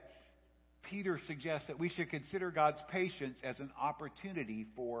idea that Peter suggests that we should consider God's patience as an opportunity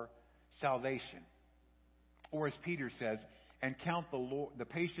for salvation. Or as Peter says, and count the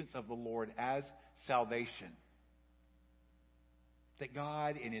patience of the Lord as salvation. That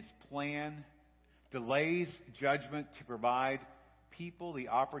God, in his plan, delays judgment to provide people the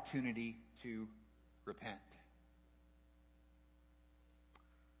opportunity to repent.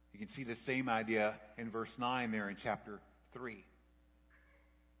 You can see the same idea in verse 9 there in chapter 3.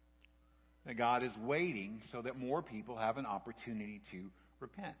 That God is waiting so that more people have an opportunity to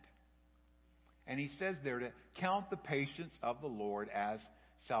repent. And he says there to count the patience of the Lord as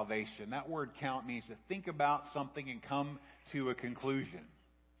salvation. That word count means to think about something and come to a conclusion.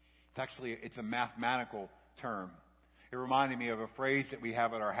 It's a mathematical term. It reminded me of a phrase that we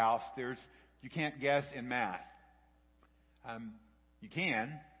have at our house. You can't guess in math. You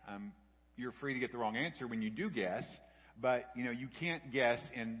can. You're free to get the wrong answer when you do guess, but you can't guess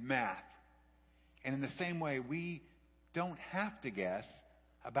in math. And in the same way, we don't have to guess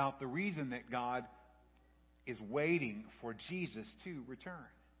about the reason that God is waiting for Jesus to return.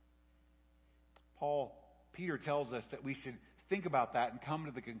 Peter tells us that we should think about that and come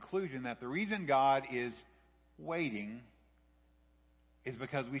to the conclusion that the reason God is waiting is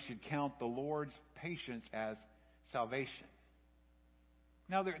because we should count the Lord's patience as salvation.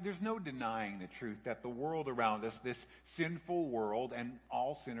 Now, there's no denying the truth that the world around us, this sinful world, and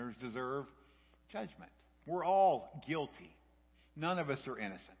all sinners deserve judgment. We're all guilty. None of us are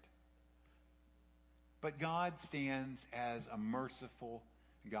innocent. But God stands as a merciful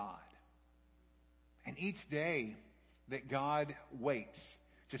God. And each day that God waits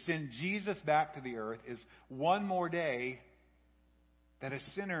to send Jesus back to the earth is one more day that a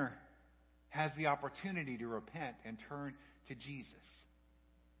sinner has the opportunity to repent and turn to Jesus.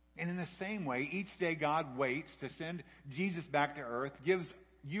 And in the same way, each day God waits to send Jesus back to earth, gives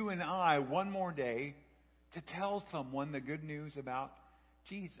you and I one more day to tell someone the good news about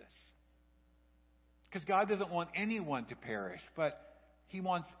Jesus. Because God doesn't want anyone to perish, but he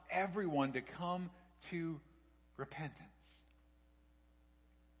wants everyone to come to repentance.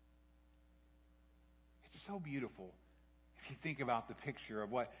 It's so beautiful if you think about the picture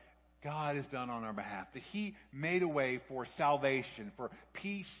of what God has done on our behalf. That he made a way for salvation, for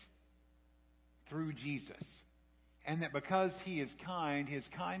peace through Jesus. And that because he is kind, his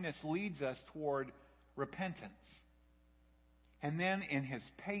kindness leads us toward repentance. And then in his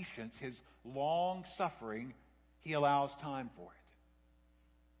patience, his long suffering, he allows time for it.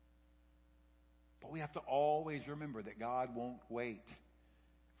 But we have to always remember that God won't wait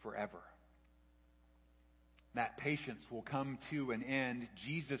forever. That patience will come to an end.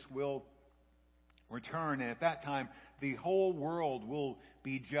 Jesus will return, and at that time, the whole world will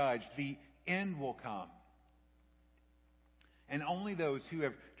be judged. The end will come. And only those who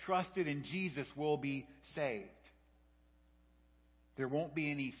have trusted in Jesus will be saved. There won't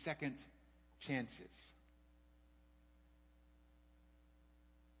be any second chances.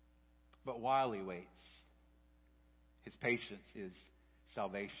 But while he waits, his patience is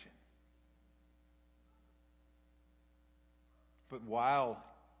salvation. But while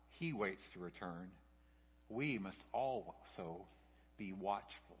he waits to return, we must also be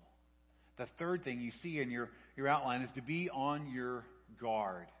watchful. The third thing you see in your outline is to be on your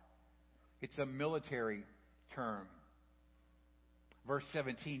guard. It's a military term. Verse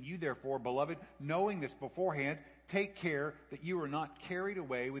 17, you therefore, beloved, knowing this beforehand, take care that you are not carried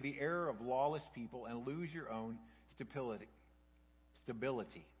away with the error of lawless people and lose your own stability.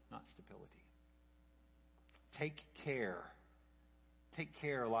 Not stability. Take care. Take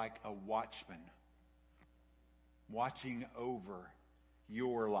care like a watchman, watching over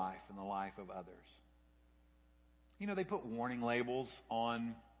your life and the life of others. You know, they put warning labels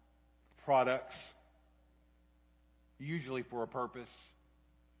on products, usually for a purpose.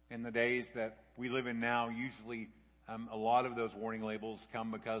 In the days that we live in now, usually a lot of those warning labels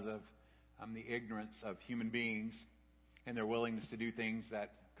come because of the ignorance of human beings and their willingness to do things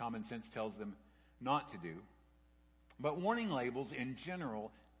that common sense tells them not to do. But warning labels in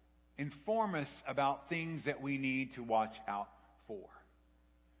general inform us about things that we need to watch out for.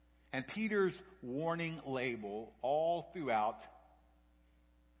 And Peter's warning label all throughout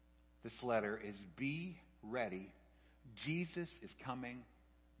this letter is be ready. Jesus is coming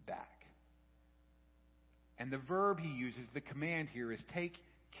back. And the verb he uses, the command here, is take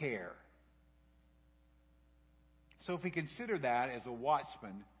care. So if we consider that as a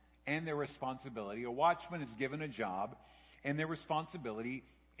watchman and their responsibility, a watchman is given a job, and their responsibility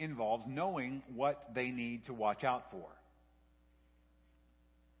involves knowing what they need to watch out for.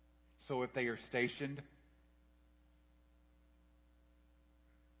 So if they are stationed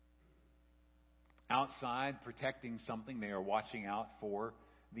outside protecting something, they are watching out for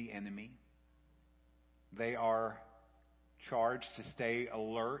the enemy. They are charged to stay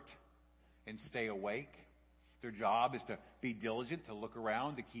alert and stay awake. Their job is to be diligent, to look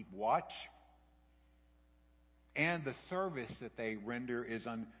around, to keep watch. And the service that they render is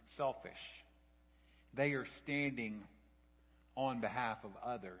unselfish. They are standing on behalf of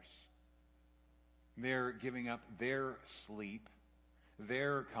others. They're giving up their sleep,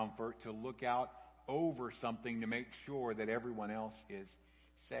 their comfort to look out over something to make sure that everyone else is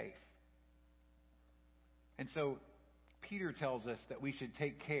safe. And so Peter tells us that we should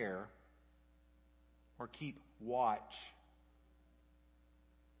take care or keep watch,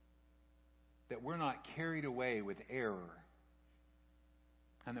 that we're not carried away with error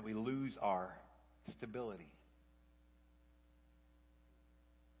and that we lose our stability.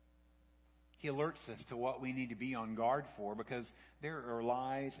 He alerts us to what we need to be on guard for because there are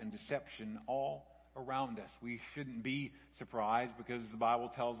lies and deception all around us. We shouldn't be surprised because the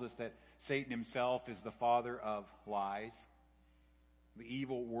Bible tells us that Satan himself is the father of lies. The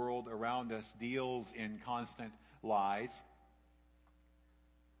evil world around us deals in constant lies.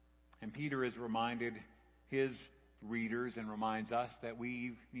 And Peter has reminded his readers and reminds us that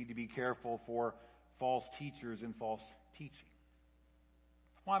we need to be careful for false teachers and false teaching.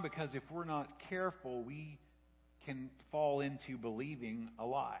 Why? Because if we're not careful, we can fall into believing a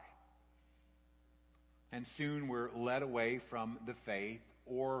lie. And soon we're led away from the faith,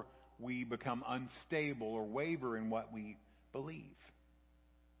 or we become unstable or waver in what we believe.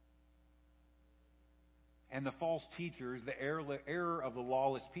 And the false teachers, the error of the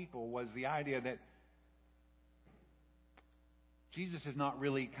lawless people was the idea that Jesus is not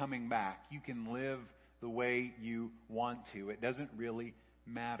really coming back. You can live the way you want to. It doesn't really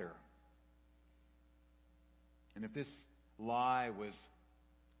matter. And if this lie was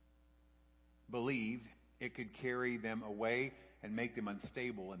believed, it could carry them away and make them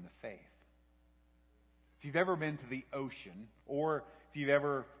unstable in the faith. If you've ever been to the ocean, or if you've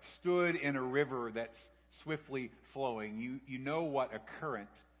ever stood in a river that's swiftly flowing, you know what a current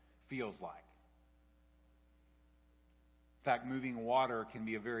feels like. In fact, moving water can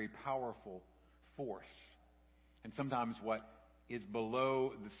be a very powerful force. And sometimes what is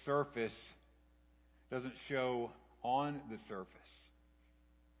below the surface doesn't show on the surface.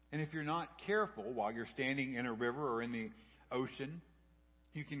 And if you're not careful while you're standing in a river or in the ocean,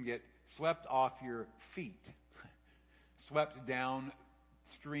 you can get swept off your feet, swept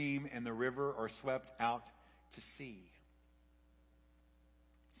downstream in the river, or swept out to sea.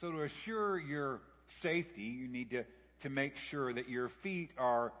 So to assure your safety, you need to make sure that your feet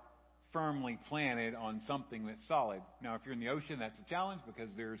are firmly planted on something that's solid. Now, if you're in the ocean, that's a challenge because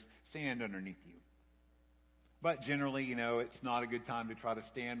there's sand underneath you. But generally, it's not a good time to try to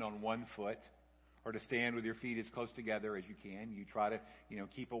stand on one foot or to stand with your feet as close together as you can. You try to,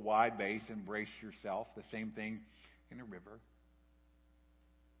 keep a wide base and brace yourself. The same thing in a river.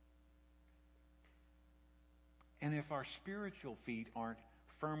 And if our spiritual feet aren't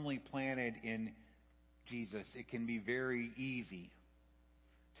firmly planted in Jesus, it can be very easy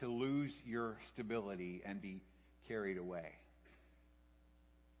to lose your stability and be carried away.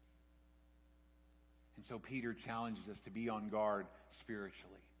 And so Peter challenges us to be on guard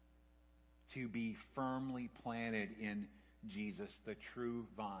spiritually, to be firmly planted in Jesus, the true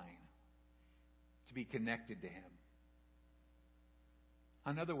vine, to be connected to Him.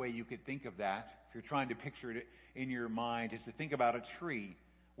 Another way you could think of that, if you're trying to picture it in your mind, is to think about a tree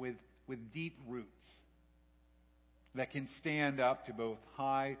with deep roots that can stand up to both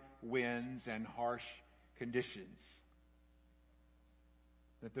high winds and harsh conditions.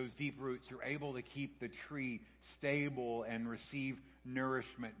 That those deep roots are able to keep the tree stable and receive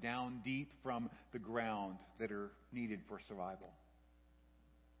nourishment down deep from the ground that are needed for survival.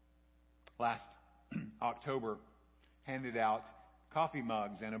 Last October, handed out coffee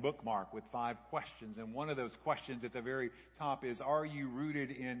mugs and a bookmark with 5 questions. And one of those questions at the very top is, are you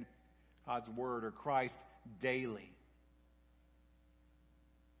rooted in God's Word or Christ daily?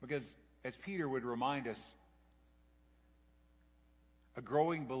 Because as Peter would remind us, a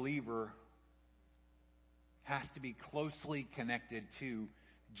growing believer has to be closely connected to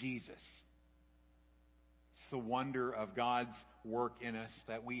Jesus. It's the wonder of God's work in us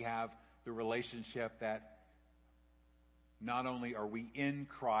that we have the relationship that not only are we in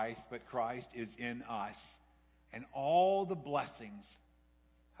Christ, but Christ is in us. And all the blessings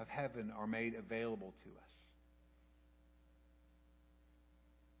of heaven are made available to us.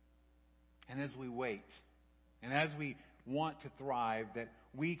 And as we wait, and as we want to thrive, that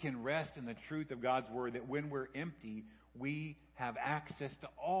we can rest in the truth of God's Word, that when we're empty, we have access to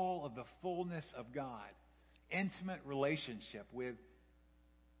all of the fullness of God. Intimate relationship with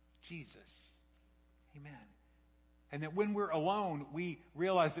Jesus. Amen. And that when we're alone, we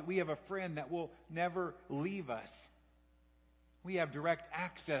realize that we have a friend that will never leave us. We have direct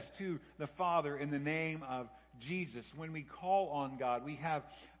access to the Father in the name of Jesus. When we call on God, we have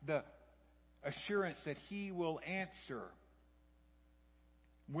the assurance that He will answer.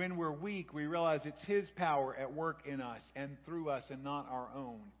 When we're weak, we realize it's His power at work in us and through us and not our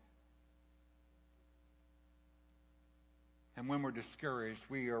own. And when we're discouraged,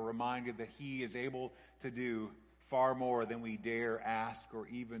 we are reminded that He is able to do far more than we dare ask or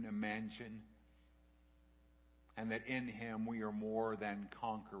even imagine. And that in Him we are more than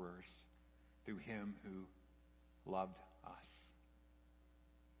conquerors through Him who loved us.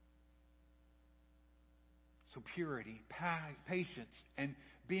 So purity, patience, and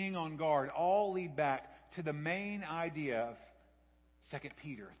being on guard all lead back to the main idea of 2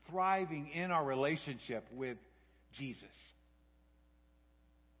 Peter, thriving in our relationship with Jesus.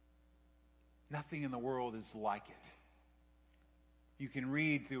 Nothing in the world is like it. You can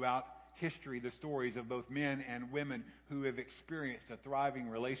read throughout history the stories of both men and women who have experienced a thriving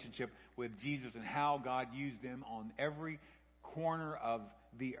relationship with Jesus and how God used them on every corner of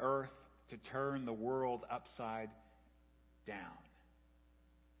the earth to turn the world upside down.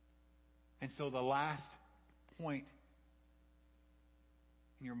 And so the last point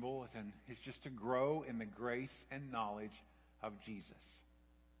in your bulletin is just to grow in the grace and knowledge of Jesus.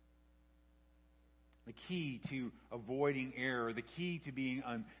 The key to avoiding error, the key to being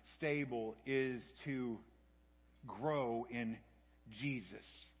unstable is to grow in Jesus.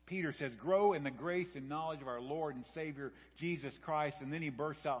 Peter says, grow in the grace and knowledge of our Lord and Savior, Jesus Christ. And then he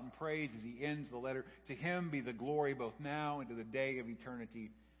bursts out in praise as he ends the letter. To Him be the glory both now and to the day of eternity.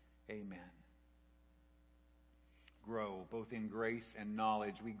 Amen. Grow both in grace and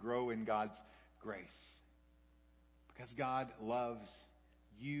knowledge. We grow in God's grace. Because God loves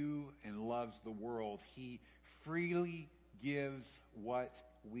you and loves the world. He freely gives what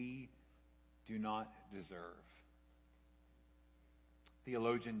we do not deserve.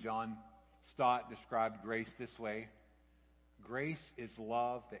 Theologian John Stott described grace this way. Grace is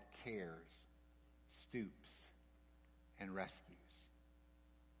love that cares, stoops, and rescues.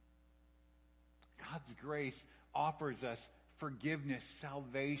 God's grace offers us forgiveness,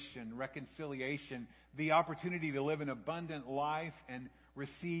 salvation, reconciliation, the opportunity to live an abundant life and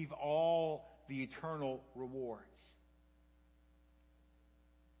receive all the eternal rewards.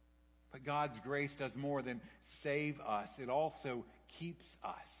 But God's grace does more than save us. It also keeps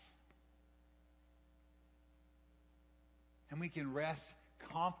us. And we can rest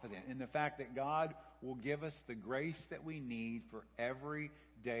confident in the fact that God will give us the grace that we need for every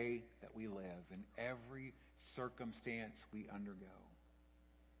day that we live and every circumstance we undergo.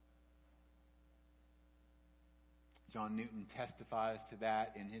 John Newton testifies to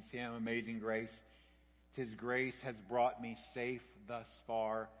that in his hymn, Amazing Grace. "'Tis grace has brought me safe thus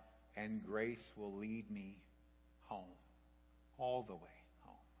far, and grace will lead me home," all the way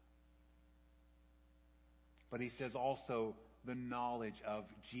home. But he says also the knowledge of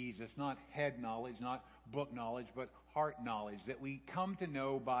Jesus, not head knowledge, not book knowledge, but heart knowledge that we come to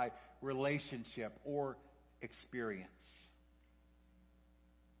know by relationship or experience.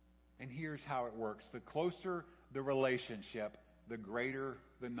 And here's how it works. The closer the relationship, the greater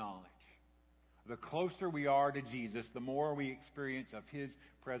the knowledge. The closer we are to Jesus, the more we experience of His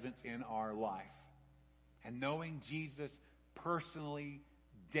presence in our life. And knowing Jesus personally,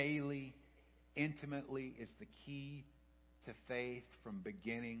 daily, intimately is the key to faith from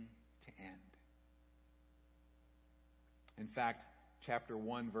beginning to end. In fact, chapter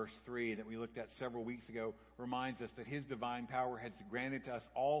 1, verse 3 that we looked at several weeks ago reminds us that His divine power has granted to us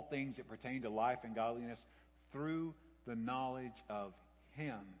all things that pertain to life and godliness through the knowledge of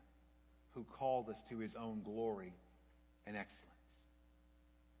Him who called us to His own glory and excellence.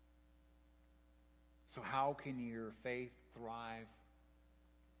 So how can your faith thrive?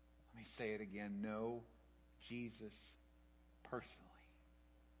 Let me say it again. Know Jesus personally.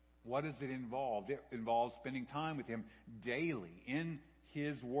 What does it involve? It involves spending time with Him daily in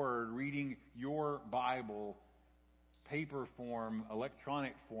His Word, reading your Bible, paper form,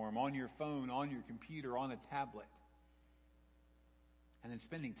 electronic form, on your phone, on your computer, on a tablet. And then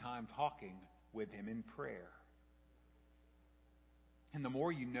spending time talking with Him in prayer. And the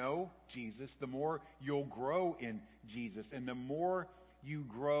more you know Jesus, the more you'll grow in Jesus. And the more you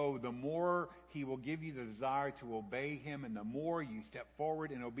grow, the more He will give you the desire to obey Him. And the more you step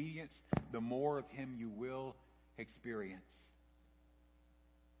forward in obedience, the more of Him you will experience.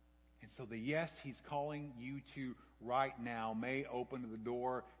 And so the yes He's calling you to right now may open the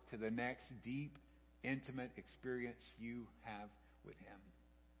door to the next deep, intimate experience you have with Him.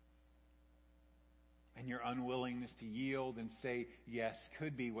 And your unwillingness to yield and say yes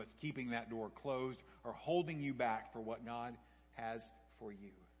could be what's keeping that door closed or holding you back for what God has for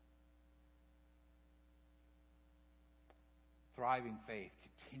you. Thriving faith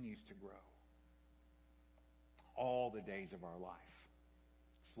continues to grow all the days of our life.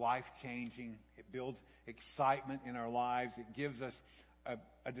 It's life-changing. It builds excitement in our lives. It gives us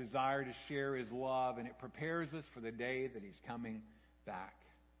a desire to share His love, and it prepares us for the day that He's coming back.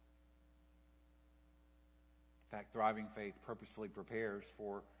 In fact, thriving faith purposefully prepares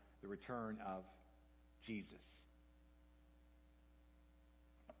for the return of Jesus.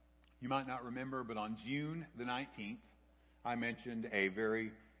 You might not remember, but on June the 19th, I mentioned a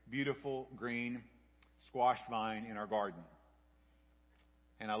very beautiful green squash vine in our garden.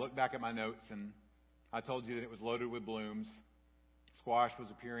 And I looked back at my notes and I told you that it was loaded with blooms. Squash was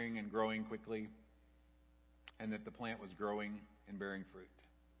appearing and growing quickly, and that the plant was growing and bearing fruit.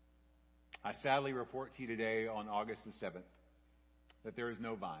 I sadly report to you today on August the 7th that there is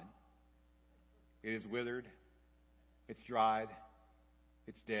no vine. It is withered. It's dried.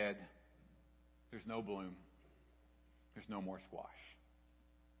 It's dead. There's no bloom. There's no more squash.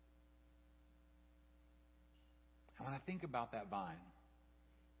 And when I think about that vine,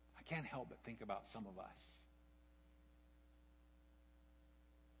 I can't help but think about some of us.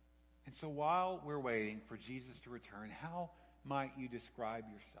 And so while we're waiting for Jesus to return, how might you describe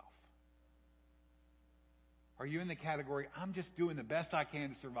yourself? Are you in the category, I'm just doing the best I can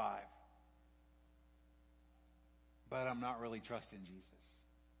to survive, but I'm not really trusting Jesus?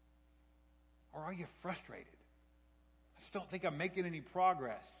 Or are you frustrated? I just don't think I'm making any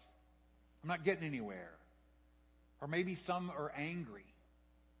progress. I'm not getting anywhere. Or maybe some are angry.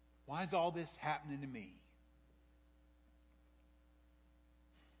 Why is all this happening to me?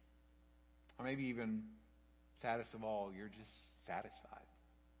 Or maybe even, saddest of all, you're just satisfied.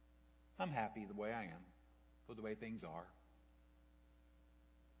 I'm happy the way I am, with the way things are.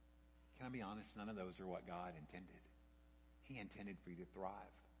 Can I be honest? None of those are what God intended. He intended for you to thrive.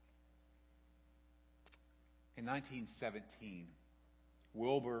 In 1917,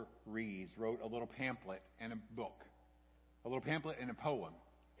 Wilbur Rees wrote a little pamphlet and a book, a little pamphlet and a poem.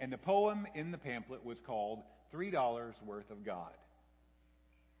 And the poem in the pamphlet was called $3 Worth of God.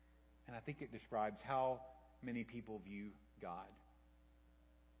 And I think it describes how many people view God,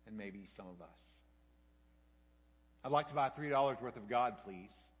 and maybe some of us. I'd like to buy $3 worth of God, please.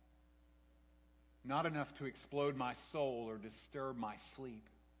 Not enough to explode my soul or disturb my sleep,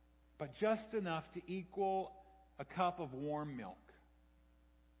 but just enough to equal a cup of warm milk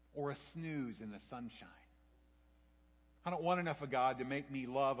or a snooze in the sunshine. I don't want enough of God to make me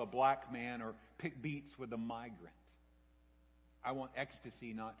love a black man or pick beets with a migrant. I want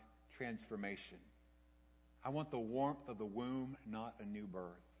ecstasy, not transformation. I want the warmth of the womb, not a new birth.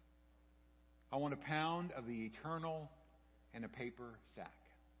 I want a pound of the eternal and a paper sack.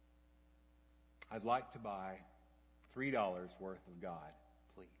 I'd like to buy $3 worth of God,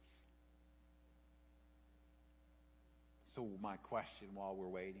 please. So my question while we're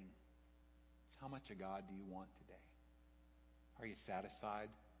waiting is, how much of God do you want today? Are you satisfied?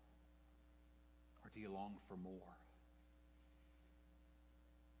 Or do you long for more?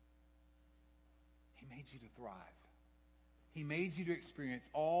 He made you to thrive. He made you to experience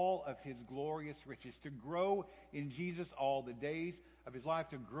all of His glorious riches, to grow in Jesus all the days of His life,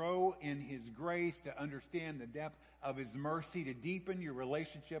 to grow in His grace, to understand the depth of His mercy, to deepen your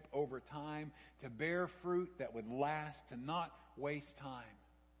relationship over time, to bear fruit that would last, to not waste time.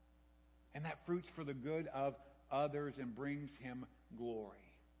 And that fruit's for the good of others and brings Him glory.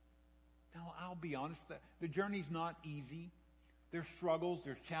 Now, I'll be honest, the journey's not easy. There's struggles,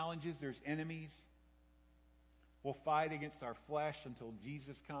 there's challenges, there's enemies. We'll fight against our flesh until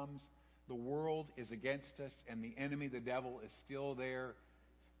Jesus comes. The world is against us, and the enemy, the devil, is still there,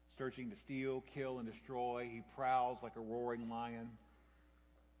 searching to steal, kill, and destroy. He prowls like a roaring lion.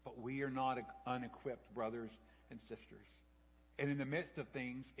 But we are not unequipped, brothers and sisters. And in the midst of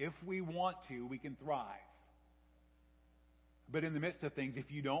things, if we want to, we can thrive. But in the midst of things, if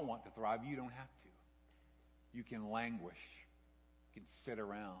you don't want to thrive, you don't have to. You can languish. You can sit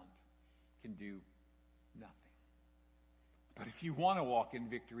around. You can do nothing. But if you want to walk in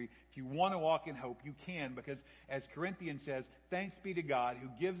victory, if you want to walk in hope, you can, because as Corinthians says, thanks be to God who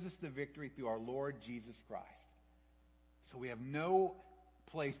gives us the victory through our Lord Jesus Christ. So we have no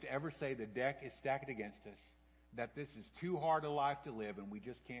place to ever say the deck is stacked against us, that this is too hard a life to live and we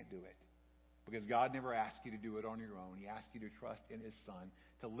just can't do it. Because God never asked you to do it on your own. He asked you to trust in His Son,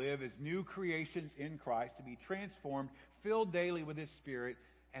 to live as new creations in Christ, to be transformed, filled daily with His Spirit,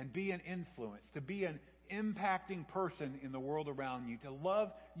 and be an influence, to be an impacting person in the world around you, to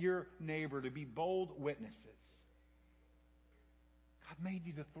love your neighbor, to be bold witnesses. God made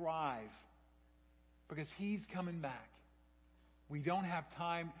you to thrive because He's coming back. We don't have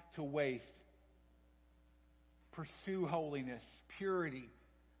time to waste. Pursue holiness, purity,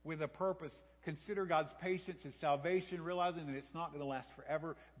 with a purpose. Consider God's patience, His salvation, realizing that it's not going to last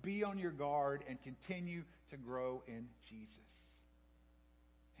forever. Be on your guard and continue to grow in Jesus.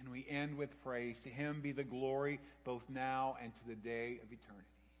 And we end with praise. To Him be the glory both now and to the day of eternity.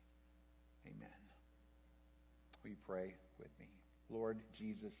 Amen. Will you pray with me? Lord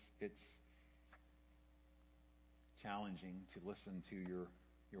Jesus, it's challenging to listen to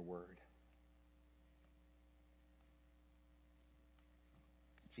your word.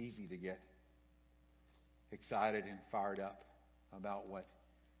 It's easy to get excited and fired up about what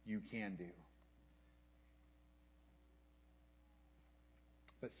you can do.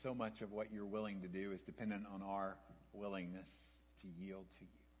 But so much of what you're willing to do is dependent on our willingness to yield to you.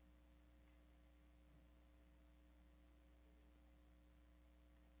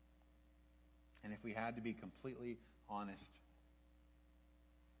 And if we had to be completely honest,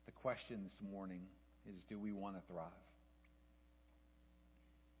 the question this morning is, do we want to thrive?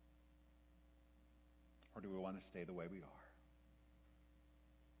 Or do we want to stay the way we are?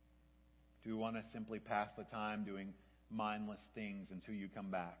 Do we want to simply pass the time doing mindless things until you come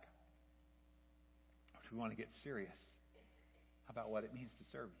back? Or do we want to get serious about what it means to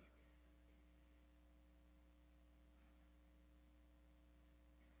serve you?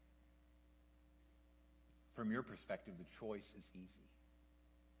 From your perspective, the choice is easy.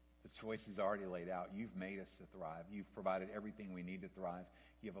 The choice is already laid out. You've made us to thrive. You've provided everything we need to thrive.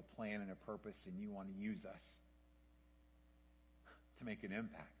 You have a plan and a purpose, and you want to use us to make an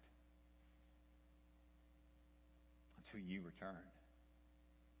impact until you return.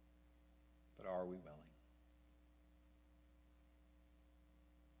 But are we willing?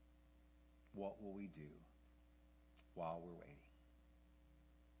 What will we do while we're waiting?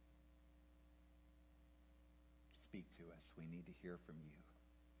 Speak to us. We need to hear from you.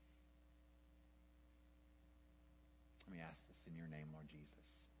 Let me ask this in your name, Lord Jesus.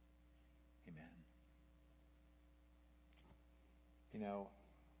 Amen. You know,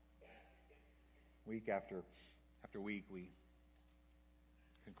 week after week, we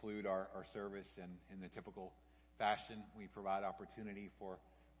conclude our service, and in the typical fashion, we provide opportunity for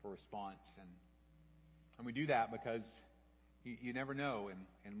response. And we do that because you never know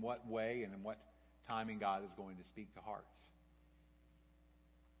in what way and in what timing God is going to speak to hearts.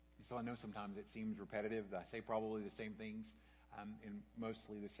 And so I know sometimes it seems repetitive. I say probably the same things in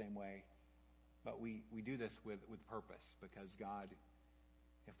mostly the same way. But we do this with purpose, because God,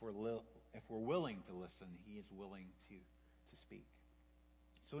 if we're willing to listen, He is willing to speak.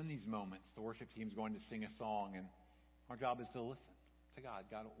 So in these moments, the worship team's going to sing a song, and our job is to listen to God.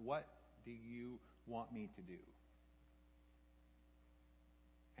 God, what do you want me to do?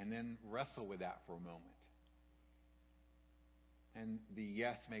 And then wrestle with that for a moment. And the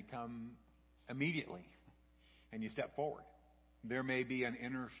yes may come immediately, and you step forward. There may be an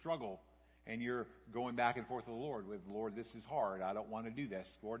inner struggle, and you're going back and forth with the Lord with, Lord, this is hard. I don't want to do this.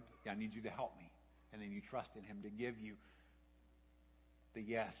 Lord, I need you to help me. And then you trust in Him to give you the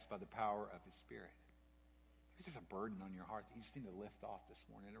yes by the power of His Spirit. If there's a burden on your heart that you just need to lift off this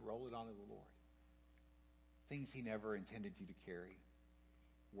morning and roll it onto the Lord. Things He never intended you to carry.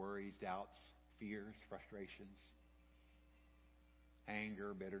 Worries, doubts, fears, frustrations,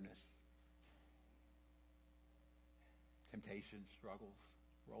 anger, bitterness, temptations, struggles.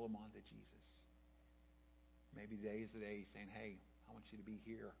 Roll them onto Jesus. Maybe today is the day He's saying, hey, I want you to be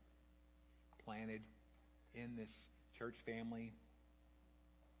here, planted in this church family,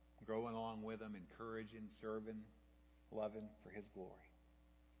 growing along with them, encouraging, serving, loving for His glory.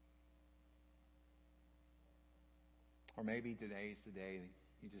 Or maybe today is the day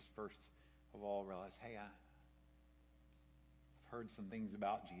you just first of all realize, hey, I've heard some things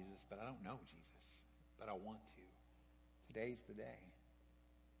about Jesus, but I don't know Jesus, but I want to. Today's the day.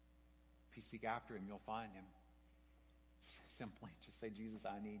 If you seek after Him, you'll find Him. Simply just say, Jesus,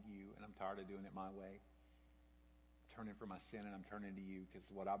 I need you, and I'm tired of doing it my way. I'm turning from my sin, and I'm turning to you, because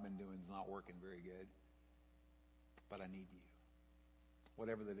what I've been doing is not working very good. But I need you.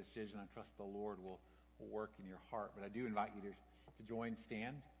 Whatever the decision, I trust the Lord will work in your heart. But I do invite you to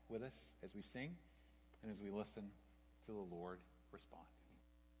stand with us as we sing and as we listen to the Lord respond.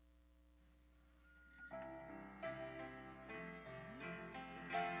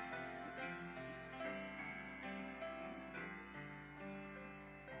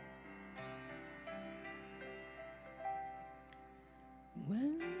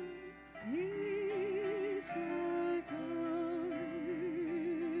 When peace like a river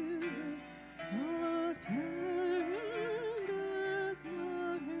attendeth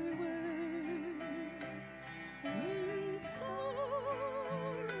my way, when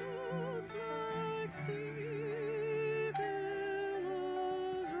sorrows like sea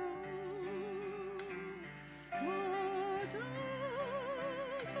billows roll, what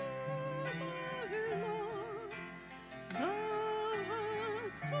doth my lot? Thou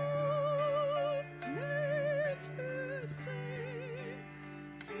hast taught me to sing.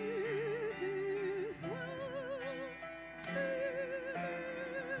 It is well, it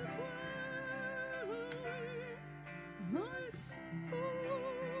is well with my soul.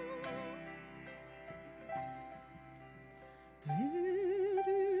 It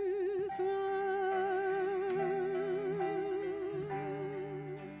is well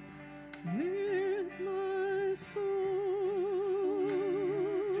with my soul.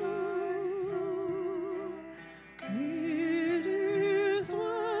 It is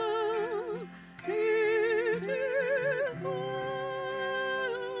well, it is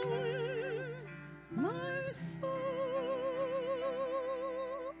well with my soul.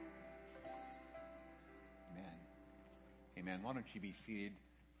 Amen. Amen. Why don't you be seated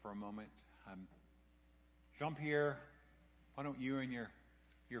for a moment? Jump here. Why don't you and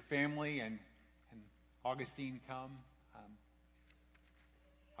your family and Augustine come?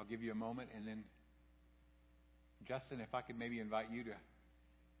 I'll give you a moment, and then Justin, if I could maybe invite you to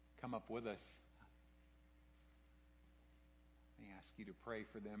come up with us. Let me ask you to pray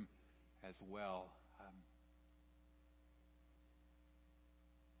for them as well.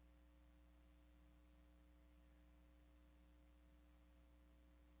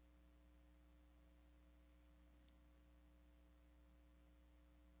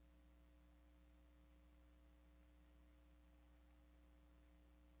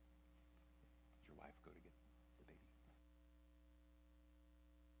 Did your wife go to get the baby?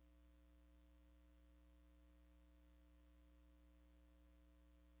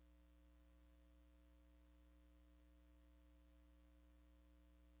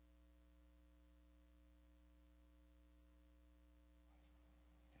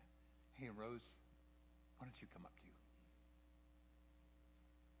 Hey, Rose, why don't you come up too?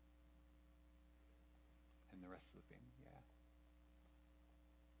 And the rest of the family, yeah.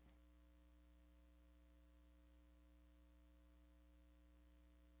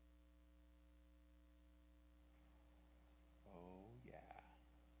 Oh, yeah.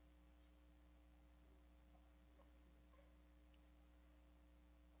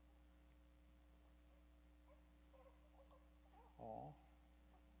 Oh.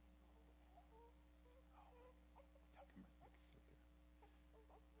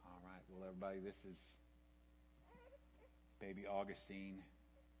 Well, everybody, this is baby Augustine.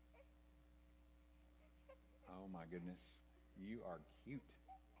 Oh, my goodness. You are cute.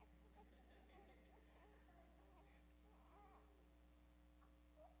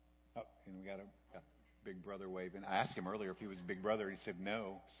 Oh, and we got big brother waving. I asked him earlier if he was big brother. He said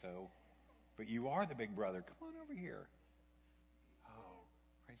no. So, but you are the big brother. Come on over here. Oh,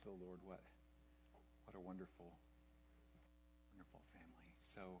 praise the Lord. What a wonderful family.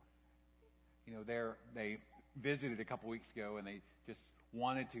 So, they visited a couple weeks ago, and they just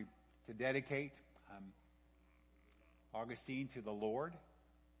wanted to dedicate Augustine to the Lord.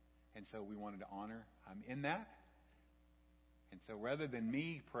 And so we wanted to honor in that. And so rather than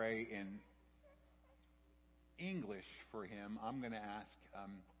me pray in English for him, I'm going to ask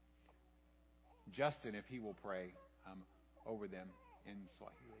Justin if he will pray over them in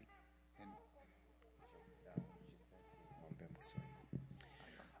Swahili. And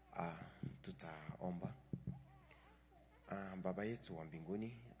tutaomba. Baba yetu wa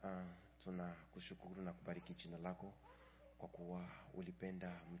mbinguni, tunakushukuru na kubariki jina lako kwa kuwa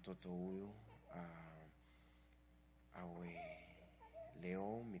ulipenda mtoto huyu awe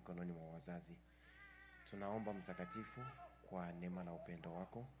leo mikononi mwa wazazi. Tunaomba Mtakatifu, kwa neema na upendo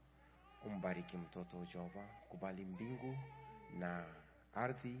wako, umbariki mtoto Jehova, kubali mbingu na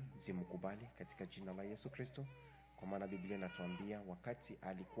ardhi zimkubali katika jina la Yesu Kristo. Kwa maana Biblia inatuambia wakati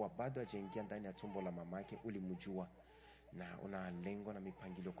alikuwa bado hajaingia ndani ya tumbo la mamake ulimjua, na una lengo na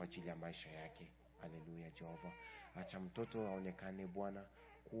mipangilio kwa ajili ya maisha yake. Haleluya Jehova. Acha mtoto aonekane Bwana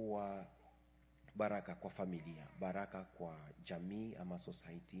kuwa baraka kwa familia, baraka kwa jamii ama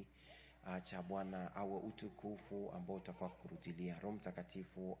society. Acha Bwana awe utukufu ambao utakuwa kurudilia. Roho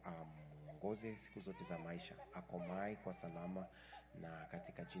Mtakatifu amuongoze siku zote za maisha, akomai kwa salama, na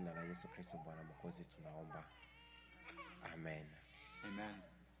katika jina la Yesu Kristo Bwana Mwokozi tunaomba. Amen. Amen.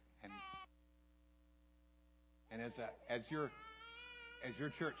 And as your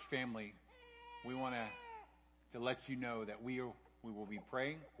church family, we want to let you know that we will be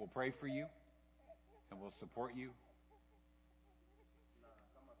praying. We'll pray for you, and we'll support you.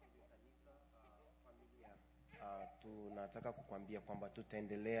 Tunataka kukwambia kwamba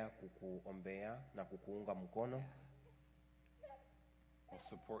tutaendelea kukuombea na kukuunga mkono. We'll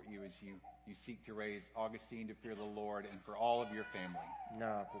support you as you seek to raise Augustine to fear the Lord, and for all of your family.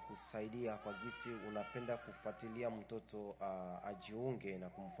 Na kukusaidia kwa jinsi unapenda kufuatilia mtoto ajiunge na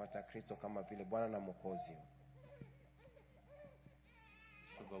kumfuata Kristo kama vile Bwana na Mwokozi.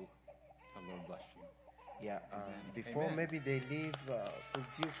 So the Lord bless you. Yeah, before Amen. maybe they leave, could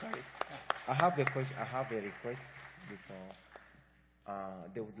you carry? I have a question. I have a request before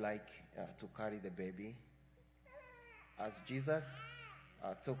they would like to carry the baby, as Jesus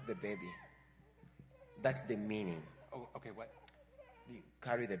took the baby. That's the meaning. Oh, okay. What?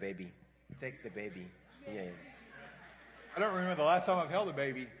 Carry the baby. Take the baby. Yes. I don't remember the last time I've held a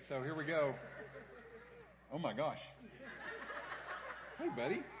baby, so here we go. Oh my gosh. Hey,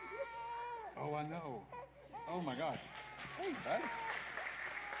 buddy. Oh, I know. Oh my gosh. Hey, buddy.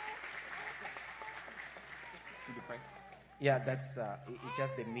 Need to pray? Yeah, that's it's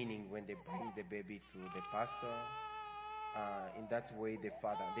just the meaning when they bring the baby to the pastor. In that way, they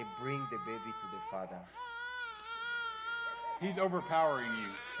bring the baby to the father. He's overpowering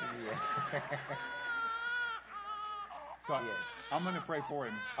you. Yeah. So Yes. I'm going to pray for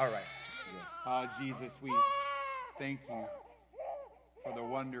him. All right. Yeah. Jesus, we thank you for the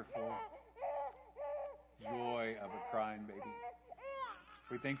wonderful joy of a crying baby.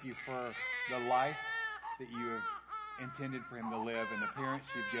 We thank you for the life that you have intended for him to live and the parents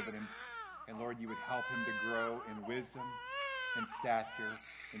you've given him. And Lord, you would help him to grow in wisdom and stature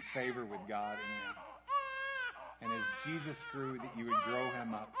and favor with God and men. And as Jesus grew, that you would grow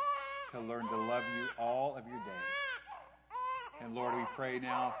him up to learn to love you all of your days. And Lord, we pray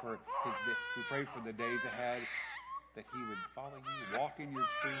now for we pray for the days ahead, that he would follow you, walk in your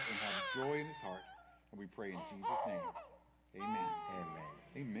truth, and have joy in his heart. And we pray in Jesus' name. Amen.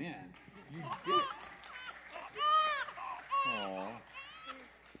 Amen. Amen. You did it. Aww.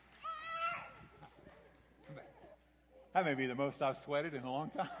 That may be the most I've sweated in a long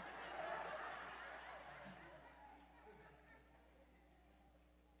time.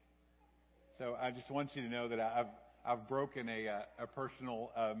 So I just want you to know that I've broken a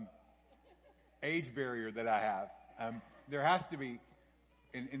personal age barrier that I have. There has to be,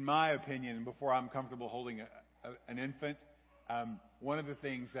 in my opinion, before I'm comfortable holding an infant, one of the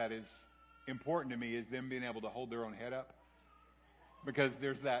things that is important to me is them being able to hold their own head up. Because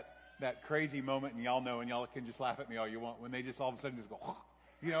there's that crazy moment, and y'all know, and y'all can just laugh at me all you want, when they just all of a sudden just go,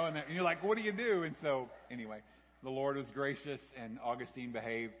 and you're like, what do you do? And so, anyway, the Lord was gracious, and Augustine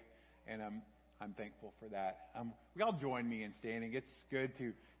behaved, and I'm thankful for that. We all join me in standing. It's good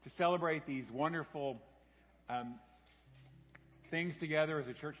to celebrate these wonderful things together as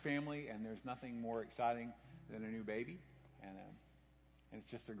a church family, and there's nothing more exciting than a new baby. And it's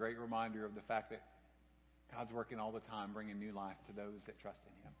just a great reminder of the fact that God's working all the time, bringing new life to those that trust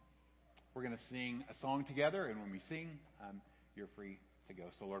in Him. We're going to sing a song together, and when we sing, you're free to go.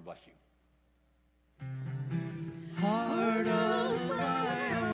 So Lord bless you.